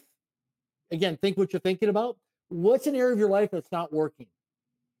life, again, think what you're thinking about. What's an area of your life that's not working?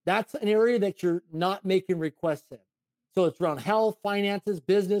 That's an area that you're not making requests in. So it's around health, finances,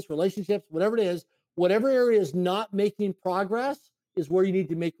 business, relationships, whatever it is. Whatever area is not making progress is where you need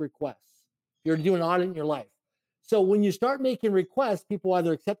to make requests. You're doing an audit in your life. So when you start making requests, people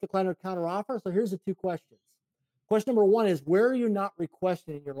either accept, decline, or counteroffer. So here's the 2 questions. Question number 1 is, where are you not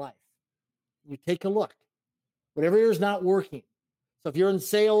requesting in your life? You take a look. Whatever area is not working. So if you're in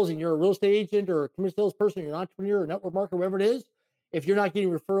sales and you're a real estate agent or a commercial salesperson, you're an entrepreneur or network marketer, whatever it is, if you're not getting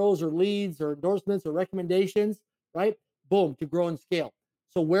referrals or leads or endorsements or recommendations, right? Boom, to grow and scale.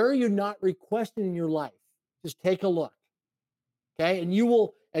 So where are you not requesting in your life? Just take a look. Okay. And you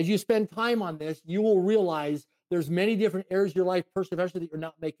will, as you spend time on this, you will realize there's many different areas of your life, personally, that you're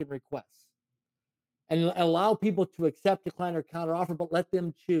not making requests. And allow people to accept, decline, or counteroffer, but let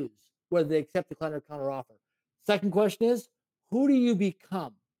them choose whether they accept, decline, or counteroffer. Second question is, who do you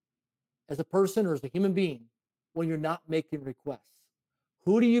become as a person or as a human being when you're not making requests?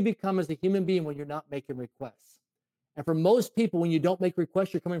 Who do you become as a human being when you're not making requests? And for most people, when you don't make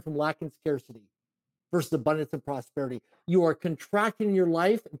requests, you're coming from lack and scarcity versus abundance and prosperity. You are contracting your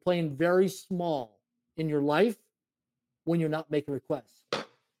life and playing very small in your life when you're not making requests.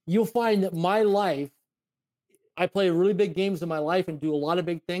 You'll find that my life, I play really big games in my life and do a lot of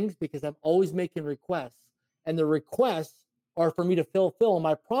big things because I'm always making requests. And the requests are for me to fulfill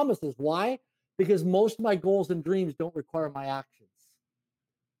my promises. Why? Because most of my goals and dreams don't require my actions.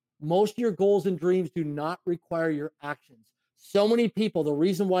 Most of your goals and dreams do not require your actions. So many people, the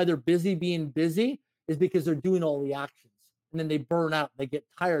reason why they're busy being busy is because they're doing all the actions. And then they burn out, they get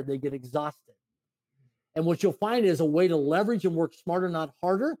tired, they get exhausted. And what you'll find is a way to leverage and work smarter, not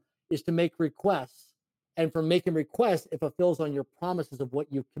harder, is to make requests. And from making requests, it fulfills on your promises of what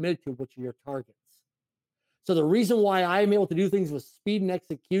you've committed to, which are your targets. So the reason why I'm able to do things with speed and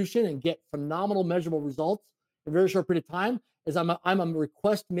execution and get phenomenal measurable results in a very short period of time is I'm a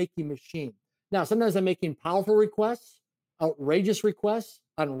request making machine. Now, sometimes I'm making powerful requests, outrageous requests,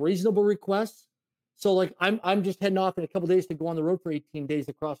 unreasonable requests. So like I'm just heading off in a couple of days to go on the road for 18 days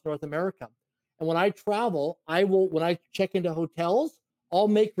across North America. And when I travel, when I check into hotels, I'll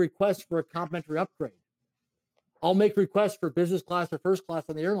make requests for a complimentary upgrade. I'll make requests for business class or first class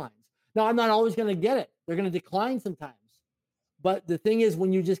on the airlines. Now, I'm not always going to get it. They're going to decline sometimes. But the thing is,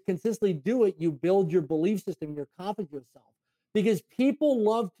 when you just consistently do it, you build your belief system, your confidence in yourself. Because people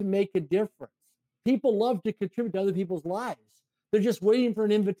love to make a difference. People love to contribute to other people's lives. They're just waiting for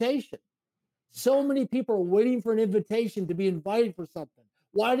an invitation. So many people are waiting for an invitation to be invited for something.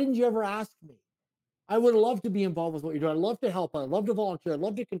 Why didn't you ever ask me? I would love to be involved with what you're doing. I'd love to help. I'd love to volunteer. I'd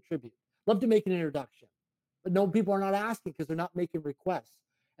love to contribute. Love to make an introduction. But no, people are not asking because they're not making requests.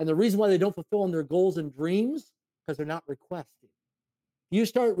 And the reason why they don't fulfill on their goals and dreams, because they're not requesting. You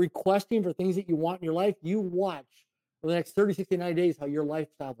start requesting for things that you want in your life, you watch for the next 30, 60, 90 days how your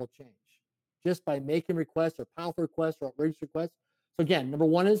lifestyle will change just by making requests or powerful requests or outrageous requests. So again, number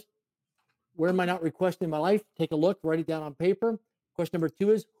one is, where am I not requesting in my life? Take a look, write it down on paper. Question number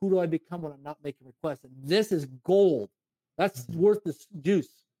two is, who do I become when I'm not making requests? And this is gold. That's worth the juice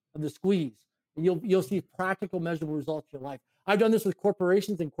of the squeeze. And you'll see practical, measurable results in your life. I've done this with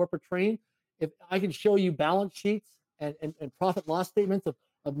corporations and corporate training. If I can show you balance sheets and profit loss statements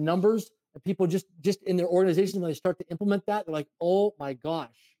of numbers, and people just in their organizations, when they start to implement that, they're like, oh my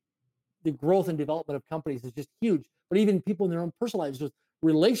gosh, the growth and development of companies is just huge. But even people in their own personal lives, with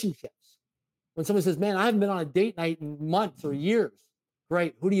relationships. When someone says, man, I haven't been on a date night in months or years.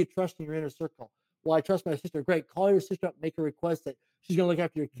 Great. Who do you trust in your inner circle? Well, I trust my sister. Great. Call your sister up, make a request that she's going to look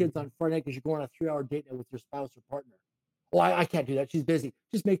after your kids on Friday night because you're going on a 3-hour date night with your spouse or partner. Oh, I can't do that. She's busy.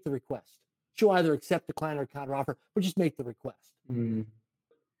 Just make the request. She'll either accept, decline, or counteroffer, but just make the request. Mm.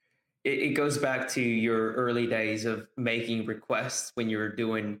 It goes back to your early days of making requests when you were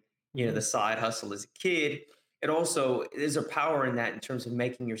doing, the side hustle as a kid. It also, there's a power in that in terms of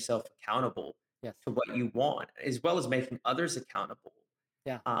making yourself accountable Yes. to what you want, as well as making others accountable.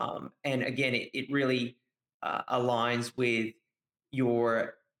 Yeah. And again, it really aligns with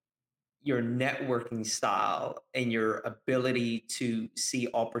your your networking style and your ability to see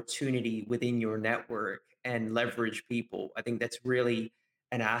opportunity within your network and leverage people. I think that's really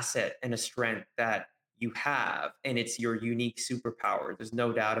an asset and a strength that you have, and it's your unique superpower. There's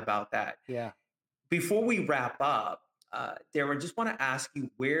no doubt about that. Yeah. Before we wrap up, Darren, just want to ask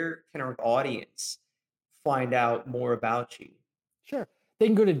you, where can our audience find out more about you? Sure. They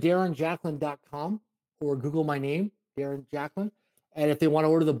can go to darrenjacklin.com or Google my name, Darren Jacklin. And if they want to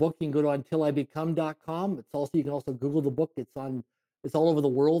order the book, you can go to untilibecome.com. It's also, you can also Google the book. It's all over the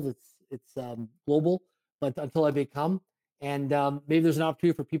world. It's global, but Until I Become. And maybe there's an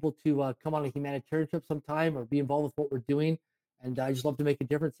opportunity for people to come on a humanitarian trip sometime or be involved with what we're doing. And I just love to make a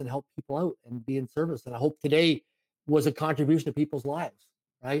difference and help people out and be in service. And I hope today was a contribution to people's lives,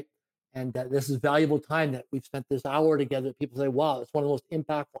 right? And this is valuable time that we've spent this hour together. People say, wow, it's one of the most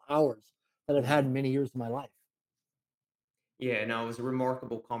impactful hours that I've had in many years of my life. Yeah, no, it was a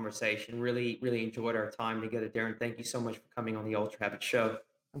remarkable conversation. Really, really enjoyed our time together, Darren. Thank you so much for coming on the Ultra Habit Show.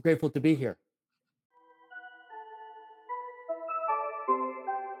 I'm grateful to be here.